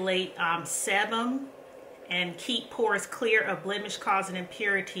regulate sebum and keep pores clear of blemish causing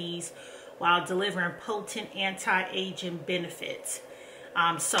impurities while delivering potent anti-aging benefits.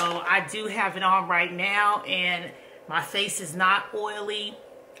 So I do have it on right now, and my face is not oily.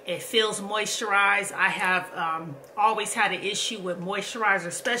 It feels moisturized. I have always had an issue with moisturizer,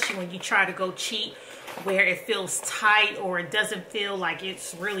 especially when you try to go cheap, where it feels tight or it doesn't feel like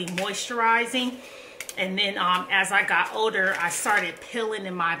it's really moisturizing. And then as I got older, I started peeling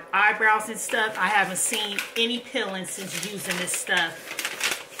in my eyebrows and stuff. I haven't seen any peeling since using this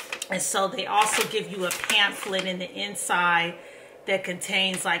stuff. And so they also give you a pamphlet in the inside that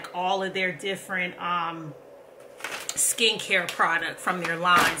contains like all of their different skincare product from their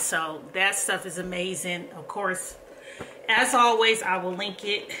line. So that stuff is amazing. Of course, as always, I will link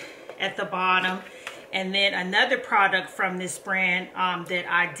it at the bottom. And then another product from this brand that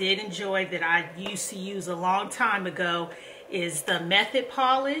I did enjoy, that I used to use a long time ago, is the Method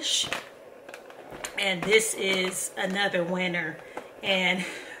Polish. And this is another winner. And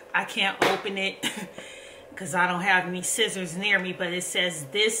I can't open it because I don't have any scissors near me, but it says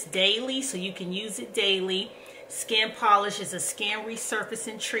this daily, so you can use it daily. Skin polish is a skin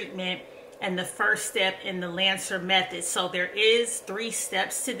resurfacing treatment and the first step in the Lancer method. So there is 3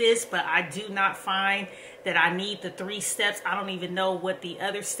 steps to this, but I do not find that I need the 3 steps. I don't even know what the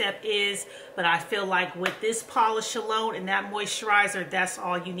other step is, but I feel like with this polish alone and that moisturizer, that's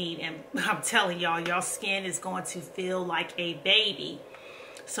all you need. And I'm telling y'all, y'all skin is going to feel like a baby.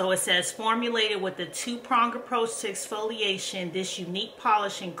 So it says, formulated with a 2-pronged approach to exfoliation, this unique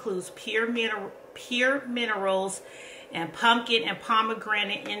polish includes pure minerals and pumpkin and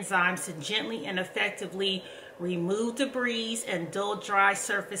pomegranate enzymes to gently and effectively remove debris and dull dry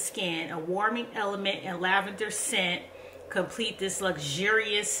surface skin. A warming element and lavender scent complete this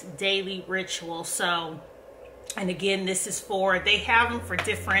luxurious daily ritual. So, and again, this is for, they have them for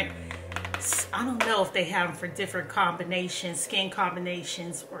different, I don't know if they have them for different combinations, skin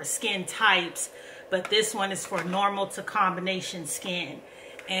combinations or skin types, but this one is for normal to combination skin.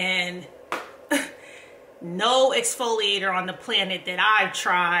 And no exfoliator on the planet that I've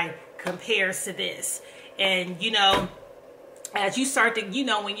tried compares to this. And you know, as you start to, you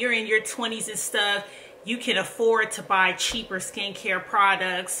know, when you're in your 20s and stuff, you can afford to buy cheaper skincare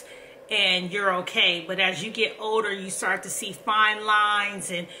products and you're okay. But as you get older, you start to see fine lines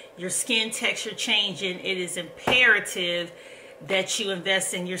and your skin texture changing. It is imperative that you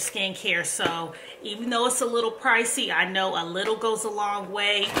invest in your skincare. So even though it's a little pricey, I know a little goes a long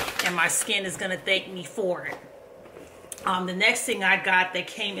way, and my skin is gonna thank me for it. The next thing I got that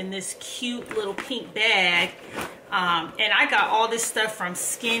came in this cute little pink bag, and I got all this stuff from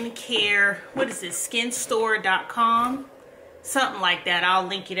skincare, what is it, skinstore.com, something like that. I'll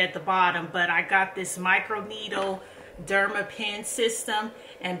link it at the bottom. But I got this micro needle derma pen system,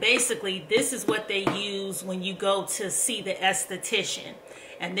 and basically this is what they use when you go to see the esthetician.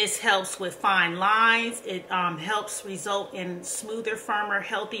 And this helps with fine lines. It helps result in smoother, firmer,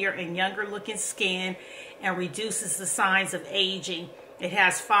 healthier, and younger looking skin, and reduces the signs of aging. It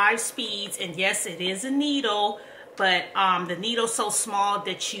has 5 speeds, and yes, it is a needle, but the needle's so small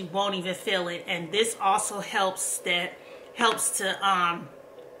that you won't even feel it. And this also helps to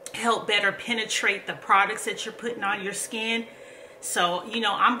help better penetrate the products that you're putting on your skin. So, you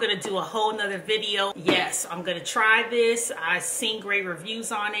know, I'm going to do a whole nother video. Yes, I'm going to try this. I've seen great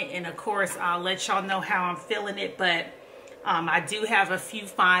reviews on it, and of course, I'll let y'all know how I'm feeling it. But I do have a few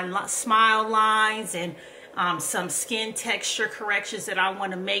fine smile lines and some skin texture corrections that I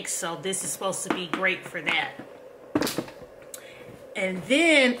want to make. So this is supposed to be great for that. And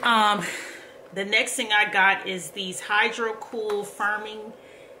then the next thing I got is these Hydro Cool Firming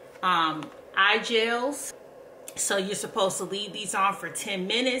eye gels. So you're supposed to leave these on for 10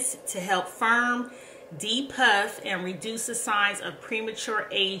 minutes to help firm, depuff, and reduce the signs of premature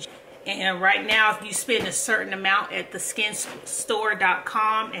age. And right now, if you spend a certain amount at the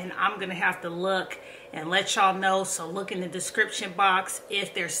skinstore.com, and I'm going to have to look and let y'all know, so look in the description box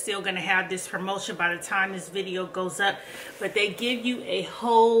if they're still going to have this promotion by the time this video goes up. But they give you a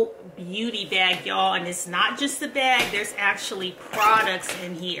whole beauty bag, y'all, and it's not just the bag. There's actually products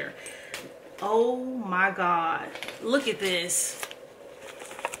in here. Oh my God. Look at this.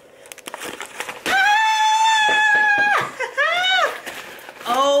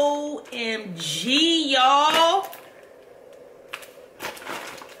 OMG, y'all.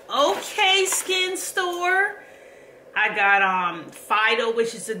 Okay, Skin Store. I got Fido,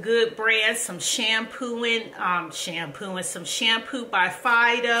 which is a good brand, some some shampoo by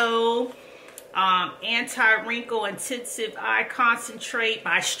Fido, anti-wrinkle intensive eye concentrate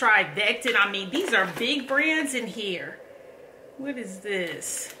by Strivectin. I mean, these are big brands in here. What is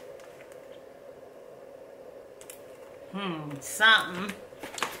this? Something.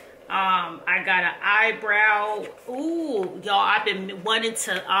 I got an eyebrow. Ooh, y'all, I've been wanting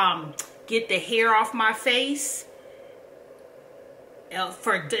to get the hair off my face.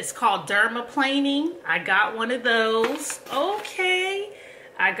 It's called dermaplaning. I got one of those. Okay.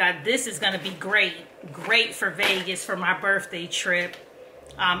 I got, this is going to be great for Vegas for my birthday trip.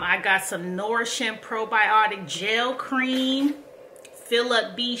 I got some Nourishing Probiotic Gel Cream, Fill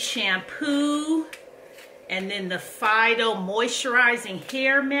Up B Shampoo, and then the Fido Moisturizing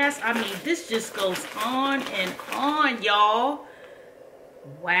Hair Mask. I mean, this just goes on and on, y'all.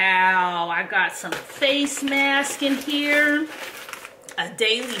 Wow, I got some face mask in here, a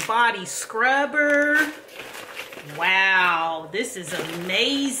daily body scrubber. Wow, this is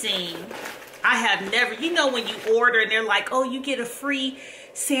amazing. I have never, you know, when you order and they're like, oh, you get a free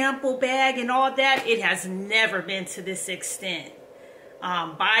sample bag and all that. It has never been to this extent.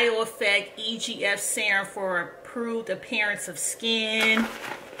 BioEffect EGF serum for improved appearance of skin.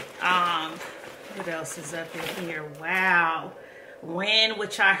 What else is up in here? Wow. Ren,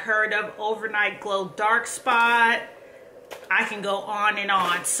 which I heard of, Overnight Glow Dark Spot. I can go on and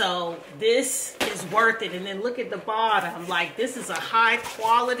on. So this is worth it. And then look at the bottom. Like, this is a high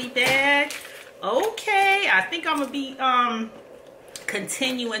quality bag. Okay, I think I'm gonna be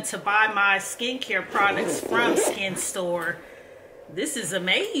continuing to buy my skincare products from Skin Store. This is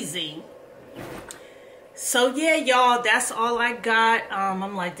amazing. So yeah, y'all, that's all I got.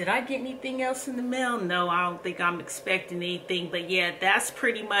 I'm like, did I get anything else in the mail? No, I don't think I'm expecting anything. But yeah, that's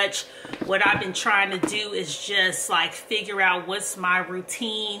pretty much what I've been trying to do, is just like figure out what's my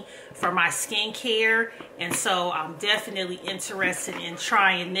routine for my skincare. And so I'm definitely interested in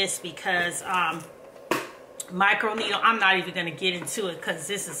trying this, because microneedle, I'm not even going to get into it because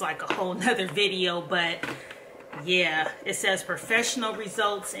this is like a whole nother video. But yeah, it says professional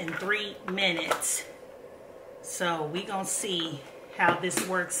results in 3 minutes. So we gonna see how this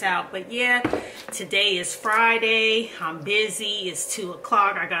works out. But yeah, today is Friday. I'm busy. It's 2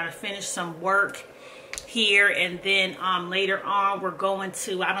 o'clock. I gotta finish some work here, and then later on we're going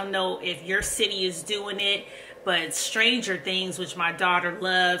to, I don't know if your city is doing it, but Stranger Things, which my daughter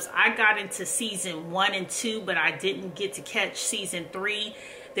loves. I got into season 1 and 2, but I didn't get to catch season 3.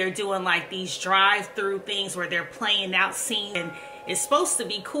 They're doing like these drive-through things where they're playing out scenes, and it's supposed to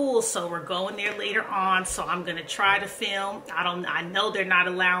be cool. So we're going there later on. So I'm gonna try to film. I know they're not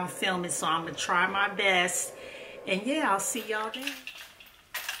allowing filming, so I'm gonna try my best. And yeah, I'll see y'all then.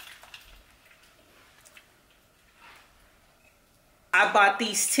 I bought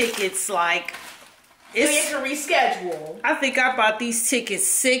these tickets like, it's a reschedule. I think I bought these tickets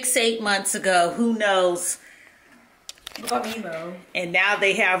 6-8 months ago. Who knows? What about me though? And now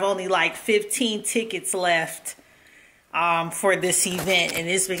they have only like 15 tickets left for this event, and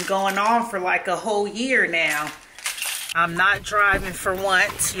it's been going on for like a whole year now. I'm not driving for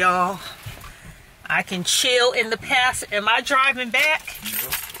once, y'all. I can chill in the past. Am I driving back?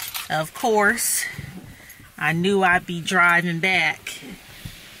 No. Of course. I knew I'd be driving back.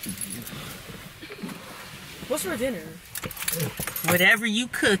 What's for dinner? Whatever you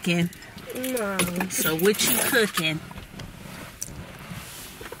cooking. No. So what you cooking?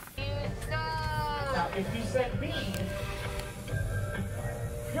 Now, if you said B,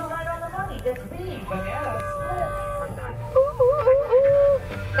 you're right on the money. It's B, banana split.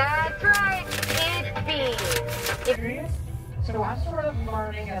 That's right, it's B. Serious? So I'm sort of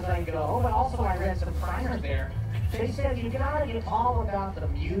learning as I go, but also I read some primers there. They said you gotta get all about the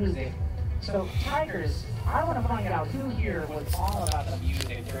music. So, Tigers, I want to find out who here was all about the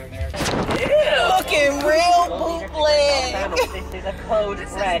music during their Looking real bootleg. This is a code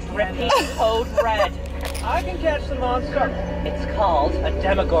red. Repeat, code red. I can catch the monster. It's called a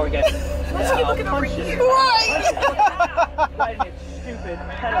Demogorgon. Let's keep looking over here. Right. Right. Stupid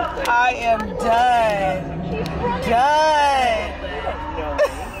penalty. I am done.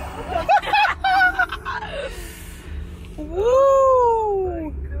 Done. Woo.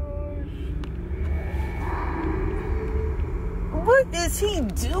 What is he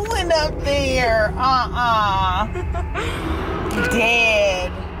doing up there?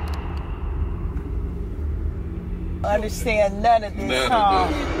 Dead. Understand none of this, None of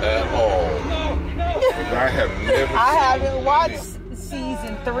this at all. I have never. I haven't watched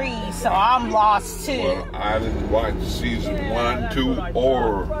season 3, so I'm lost too. Well, I didn't watch season 1, 2,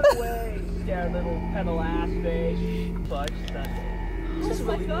 or. Little pedal ass fish, fudge sundae. This is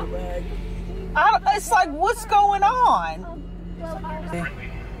really good. It's like, what's going on?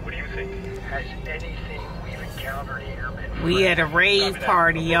 What do you think? Has anything we've encountered here been? We at a rave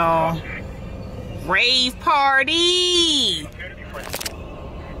party, y'all. Rave party! We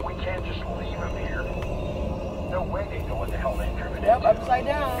can't just leave them here. No way they know what the hell they've driven. Yep, upside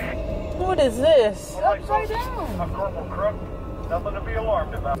down. What is this? Upside down. A Corporal Crook, nothing to be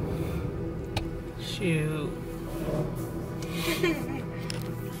alarmed about. Shoot.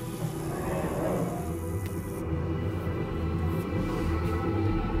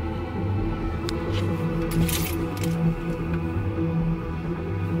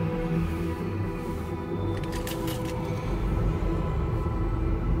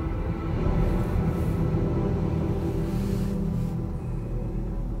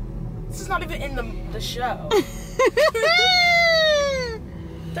 This is not even in the show.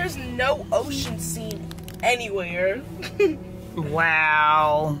 There's no ocean scene anywhere.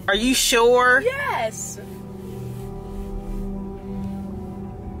 Wow. Are you sure? Yes.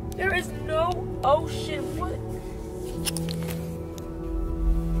 There is no ocean. What?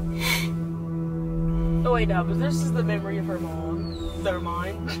 Oh wait, no, but this is the memory of her mom. Never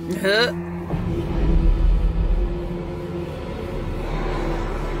mind.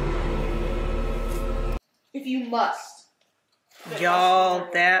 If you must. Y'all,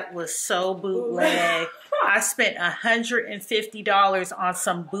 that was so bootleg. I spent $150 on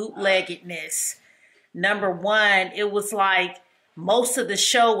some bootleggedness. Number one, it was like most of the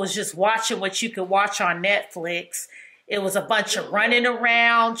show was just watching what you could watch on Netflix. It was a bunch of running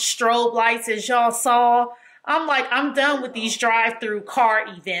around, strobe lights, as y'all saw. I'm like, I'm done with these drive-through car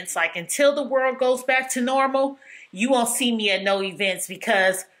events. Like, until the world goes back to normal, you won't see me at no events,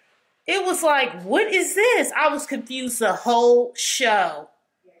 because it was like, what is this? I was confused the whole show.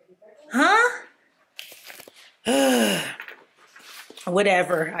 Huh?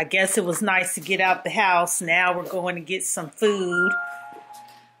 Whatever. I guess it was nice to get out the house. Now we're going to get some food.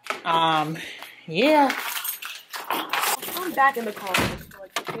 Yeah. I'm back in the car.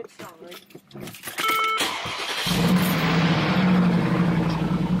 Like, it's fine.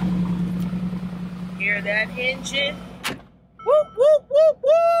 Hear that engine? Woo, woo, woo,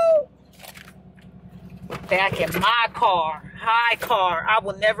 woo! Back in my car, high car. I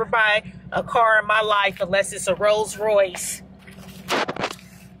will never buy a car in my life unless it's a Rolls Royce.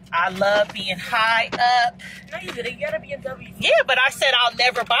 I love being high up. No, you didn't. You got a BMW. Yeah, but I said I'll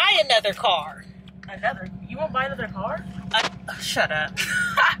never buy another car. Another? You won't buy another car? Shut up.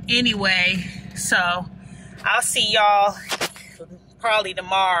 Anyway, so I'll see y'all probably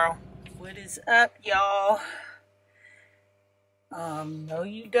tomorrow. What is up, y'all? No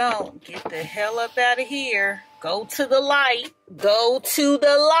you don't. Get the hell up out of here. Go to the light. Go to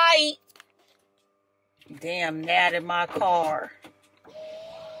the light. Damn gnat in my car.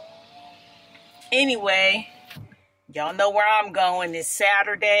 Anyway, y'all know where I'm going. It's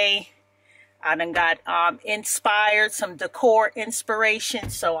Saturday. I done got inspired, some decor inspiration.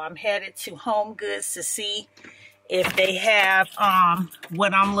 So I'm headed to Home Goods to see if they have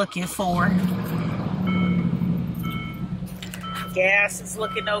what I'm looking for. Gas is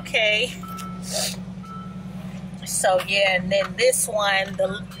looking okay. So yeah, and then this one,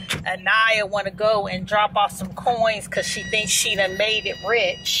 Anaya want to go and drop off some coins because she thinks she done made it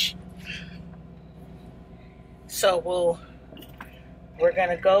rich. So we're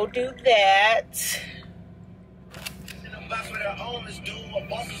gonna go do that.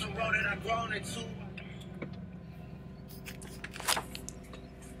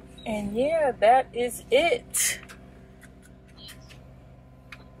 And yeah, that is it.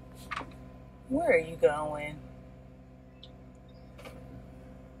 Where are you going?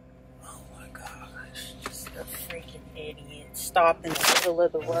 Oh my gosh, just a freaking idiot. Stop in the middle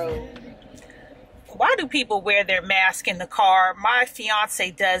of the road. Why do people wear their mask in the car? My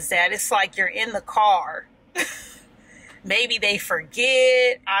fiance does that. It's like you're in the car. Maybe they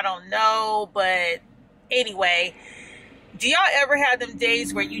forget. I don't know. But anyway, do y'all ever have them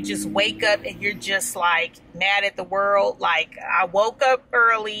days where you just wake up and you're just like mad at the world? Like, I woke up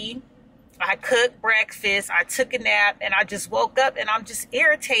early. I cooked breakfast. I took a nap and I just woke up and I'm just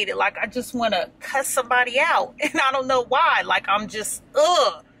irritated. Like, I just want to cuss somebody out. And I don't know why. Like, I'm just,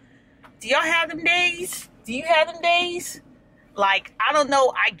 ugh. Do y'all have them days? Do you have them days? Like, I don't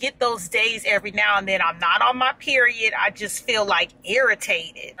know, I get those days every now and then. I'm not on my period. I just feel like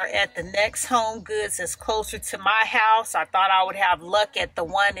irritated. At the next Home Goods that's closer to my house. I thought I would have luck at the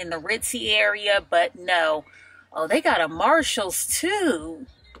one in the Ritzy area, but no. Oh, they got a Marshall's too.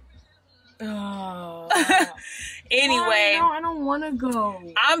 Oh. Anyway, no, I don't want to go.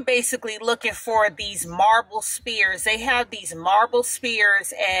 I'm basically looking for these marble spears. They have these marble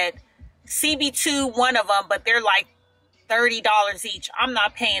spears at CB2, one of them, but they're like $30 each. I'm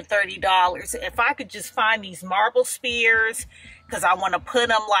not paying $30. If I could just find these marble spears, because I want to put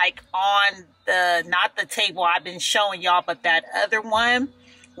them like on the, not the table I've been showing y'all, but that other one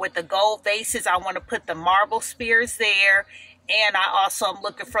with the gold vases. I want to put the marble spears there. And I also am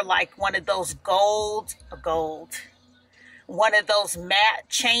looking for like one of those one of those matte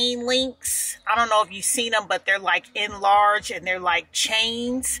chain links. I don't know if you've seen them, but they're like enlarged and they're like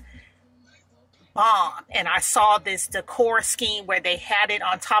chains. Bomb. And I saw this Decor scheme where they had it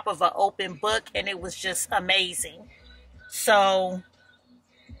on top of an open book, and it was just amazing. So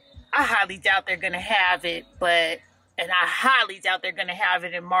I highly doubt they're gonna have it, and I highly doubt they're gonna have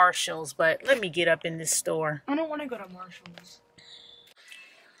it in Marshall's. But let me get up in this store. I don't want to go to Marshall's.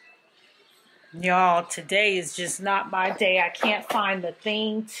 Y'all, today is just not my day. I can't find the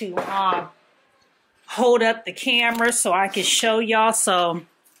thing to hold up the camera so I can show y'all. So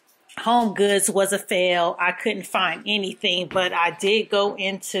Home Goods was a fail. I couldn't find anything, but I did go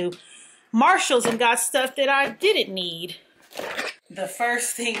into Marshall's and got stuff that I didn't need. The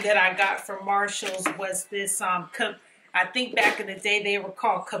first thing that I got from Marshall's was this, I think back in the day they were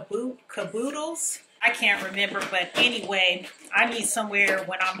called caboodles. I can't remember, but anyway, I need somewhere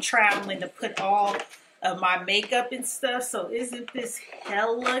when I'm traveling to put all of my makeup and stuff. So isn't this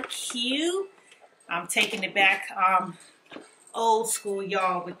hella cute? I'm taking it back old school,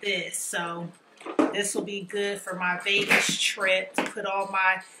 y'all, with this. So this will be good for my Vegas trip to put all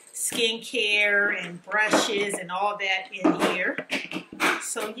my skincare and brushes and all that in here.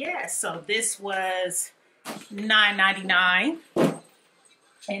 So yeah, so this was $9.99.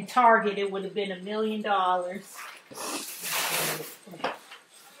 In Target, it would have been $1 million.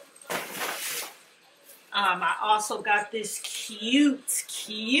 I also got this cute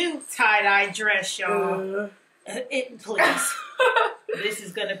tie-dye dress, y'all. Please. This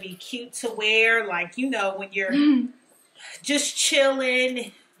is going to be cute to wear. Like, you know, when you're just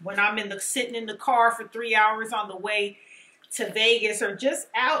chilling, when I'm sitting in the car for 3 hours on the way to Vegas, or just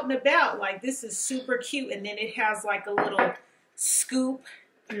out and about. Like, this is super cute. And then it has like a little scoop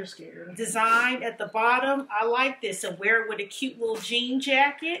design at the bottom. I like this, and wear it with a cute little jean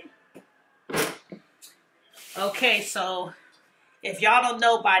jacket. Okay, so if y'all don't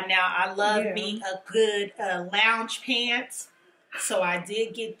know by now, I love me a good lounge pants. So I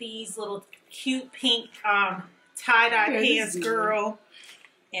did get these little cute pink tie-dye pants, girl.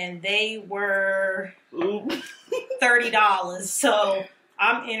 And they were $30. So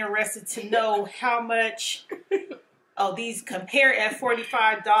I'm interested to know how much. Oh, these compare at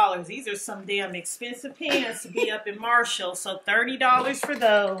 $45. These are some damn expensive pants to be up in Marshall. So $30 for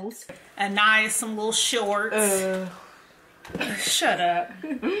those. And now some little shorts. Shut up.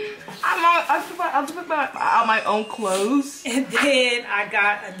 I'll put my own clothes. And then I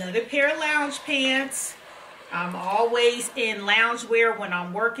got another pair of lounge pants. I'm always in loungewear when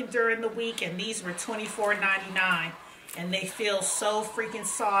I'm working during the week. And these were $24.99. And they feel so freaking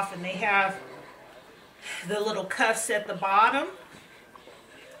soft. And they have the little cuffs at the bottom.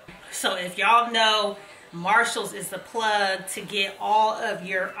 So if y'all know, Marshall's is the plug to get all of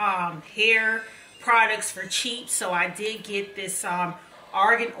your hair products for cheap. So I did get this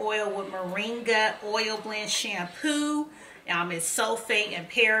argan oil with moringa oil blend shampoo. It's sulfate and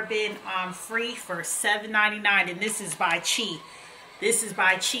paraben free for $7.99, and this is by Chi. This is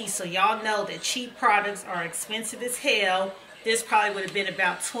by Chi. So y'all know that cheap products are expensive as hell. This probably would have been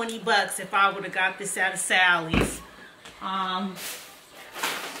about 20 bucks if I would have got this out of Sally's.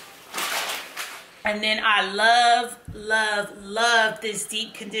 And then I love this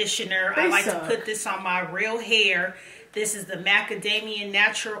deep conditioner. I like to put this on my real hair. This is the Macadamia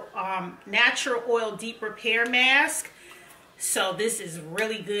Natural Oil Deep Repair Mask. So this is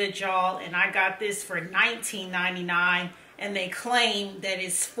really good, y'all. And I got this for $19.99. And they claim that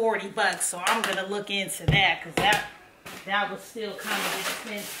it's 40 bucks. So I'm going to look into that, because that was still kind of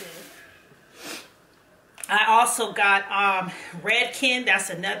expensive. I also got Redken. That's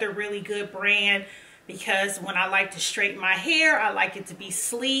another really good brand, because when I like to straighten my hair, I like it to be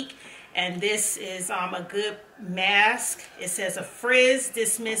sleek. And this is a good mask. It says a frizz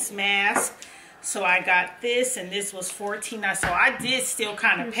dismiss mask. So I got this, and this was $14. So I did still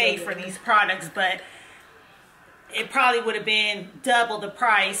kind of pay for these products, but it probably would have been double the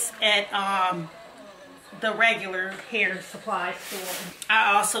price at the regular hair supply store.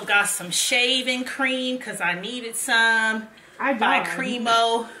 I also got some shaving cream because I needed some. By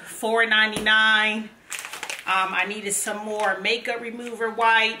Cremo, $4.99. I needed some more makeup remover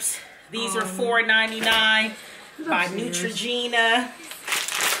wipes. These are $4.99 by Neutrogena.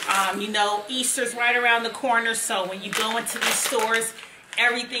 You know, Easter's right around the corner, so when you go into these stores,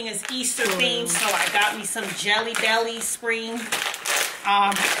 everything is Easter themed. So I got me some Jelly Belly spring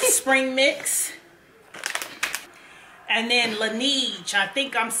mix. And then Laneige, I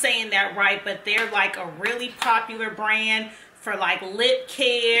think I'm saying that right, but they're like a really popular brand for like lip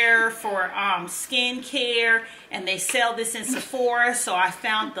care, for skin care, and they sell this in Sephora. So I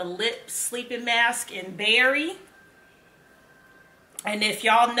found the lip sleeping mask in berry. And if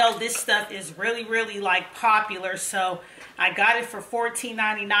y'all know, this stuff is really, really like popular. So I got it for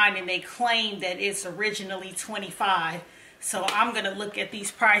 $14.99, and they claim that it's originally $25. So I'm gonna look at these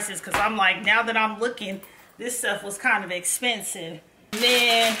prices because I'm like, now that I'm looking, this stuff was kind of expensive. And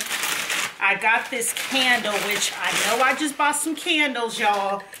then I got this candle, which I know I just bought some candles,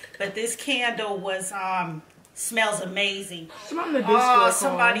 y'all, but this candle was smells amazing. Oh,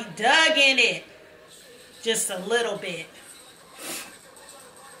 somebody dug in it just a little bit.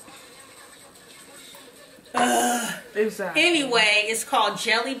 Exactly. Anyway, it's called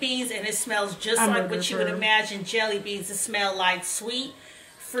Jelly Beans, and it smells just like what you would imagine jelly beans to smell like: sweet,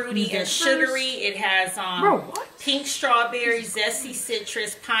 fruity, and sugary. It has pink strawberry, zesty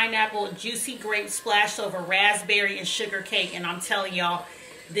citrus, pineapple, juicy grape splashed over raspberry and sugar cake. And I'm telling y'all,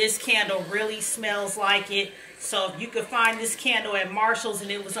 this candle really smells like it. So if you could find this candle at Marshall's and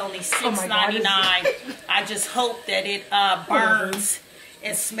it was only $6.99, I just hope that it burns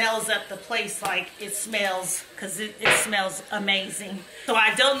and smells up the place like it smells, because it smells amazing. So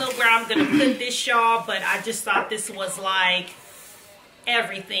I don't know where I'm gonna put this, y'all, but I just thought this was like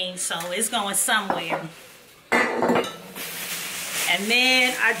everything, so it's going somewhere. And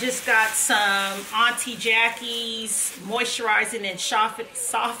then I just got some Auntie Jackie's moisturizing and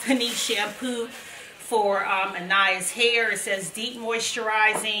softening shampoo for Anaya's hair. It says deep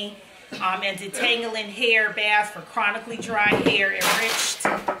moisturizing and detangling hair bath for chronically dry hair,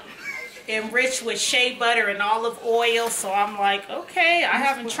 enriched with shea butter and olive oil. So I'm like, okay, I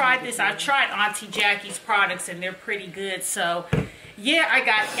haven't tried this. I've tried Auntie Jackie's products and they're pretty good. So yeah, I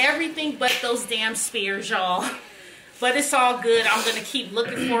got everything but those damn spears, y'all. But it's all good. I'm going to keep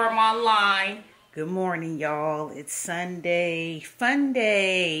looking for them online. Good morning, y'all. It's Sunday, fun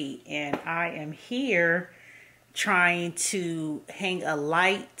day. And I am here trying to hang a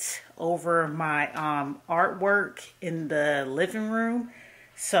light over my artwork in the living room.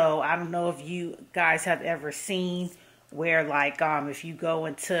 So I don't know if you guys have ever seen where, like, if you go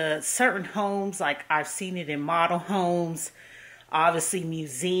into certain homes, like I've seen it in model homes, obviously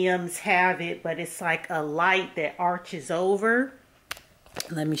museums have it, but it's like a light that arches over.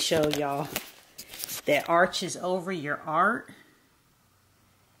 Let me show y'all. That arches over your art.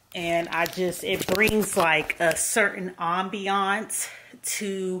 And it brings like a certain ambiance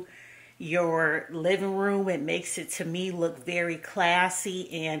to your living room. It makes it, to me, look very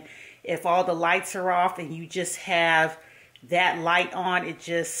classy. And if all the lights are off and you just have that light on, it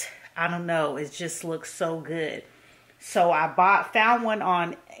just, I don't know, it just looks so good. So I found one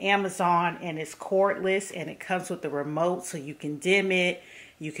on Amazon, and it's cordless, and it comes with the remote, so you can dim it,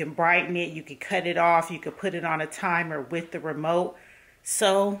 you can brighten it, you can cut it off, you can put it on a timer with the remote.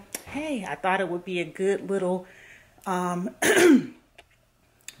 So, hey, I thought it would be a good little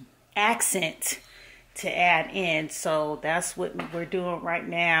accent to add in. So that's what we're doing right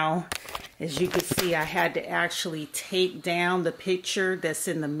now. As you can see, I had to actually take down the picture that's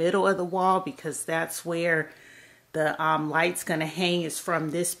in the middle of the wall, because that's where the light's gonna hang, is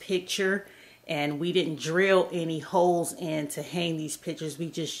from this picture. And we didn't drill any holes in to hang these pictures. We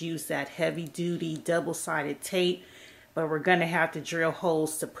just used that heavy duty double-sided tape. But we're gonna have to drill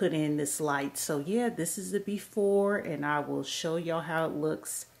holes to put in this light. So yeah, this is the before, and I will show y'all how it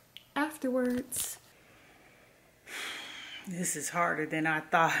looks afterwards. This is harder than I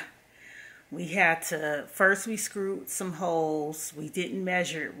thought. We had to, first we screwed some holes. We didn't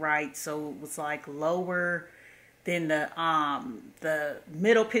measure it right, so it was like lower than the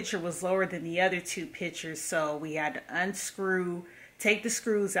middle picture was lower than the other two pictures. So we had to unscrew, take the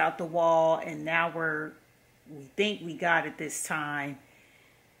screws out the wall, and now we think we got it this time.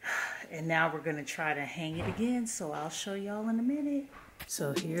 And now we're gonna try to hang it again. So I'll show y'all in a minute.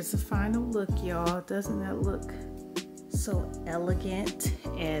 So here's the final look, y'all. Doesn't that look so elegant?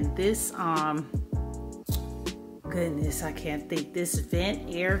 And this goodness, I can't think. This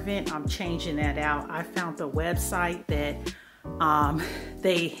vent, air vent, I'm changing that out. I found the website that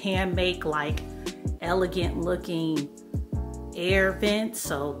they hand make like elegant looking air vents.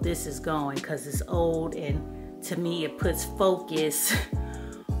 So this is going because it's old, and to me it puts focus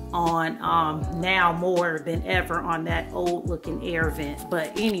on now more than ever on that old looking air vent.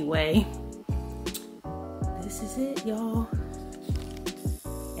 But anyway, this is it, y'all.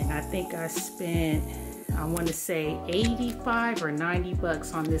 And I think I spent, I want to say 85 or 90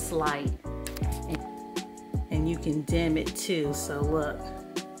 bucks on this light. And you can dim it too. So look,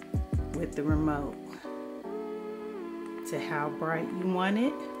 with the remote, to how bright you want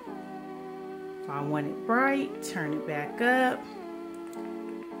it. If I want it bright, turn it back up.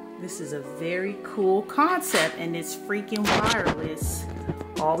 This is a very cool concept, and it's freaking wireless.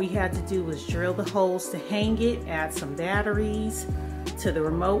 All we had to do was drill the holes to hang it, add some batteries to the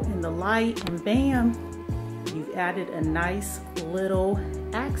remote and the light, and bam, you've added a nice little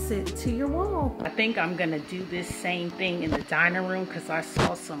accent to your wall. I think I'm gonna do this same thing in the dining room because I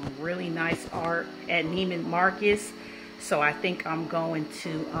saw some really nice art at Neiman Marcus. So I think I'm going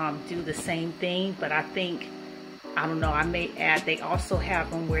to do the same thing, but I think, I don't know, I may add, they also have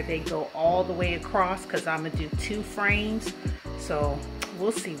them where they go all the way across because I'm gonna do 2 frames. So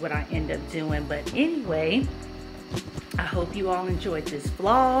we'll see what I end up doing. But anyway, I hope you all enjoyed this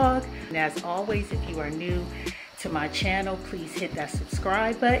vlog. And as always, if you are new to my channel, please hit that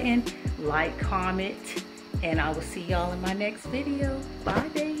subscribe button, like, comment, and I will see y'all in my next video. Bye,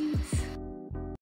 baby.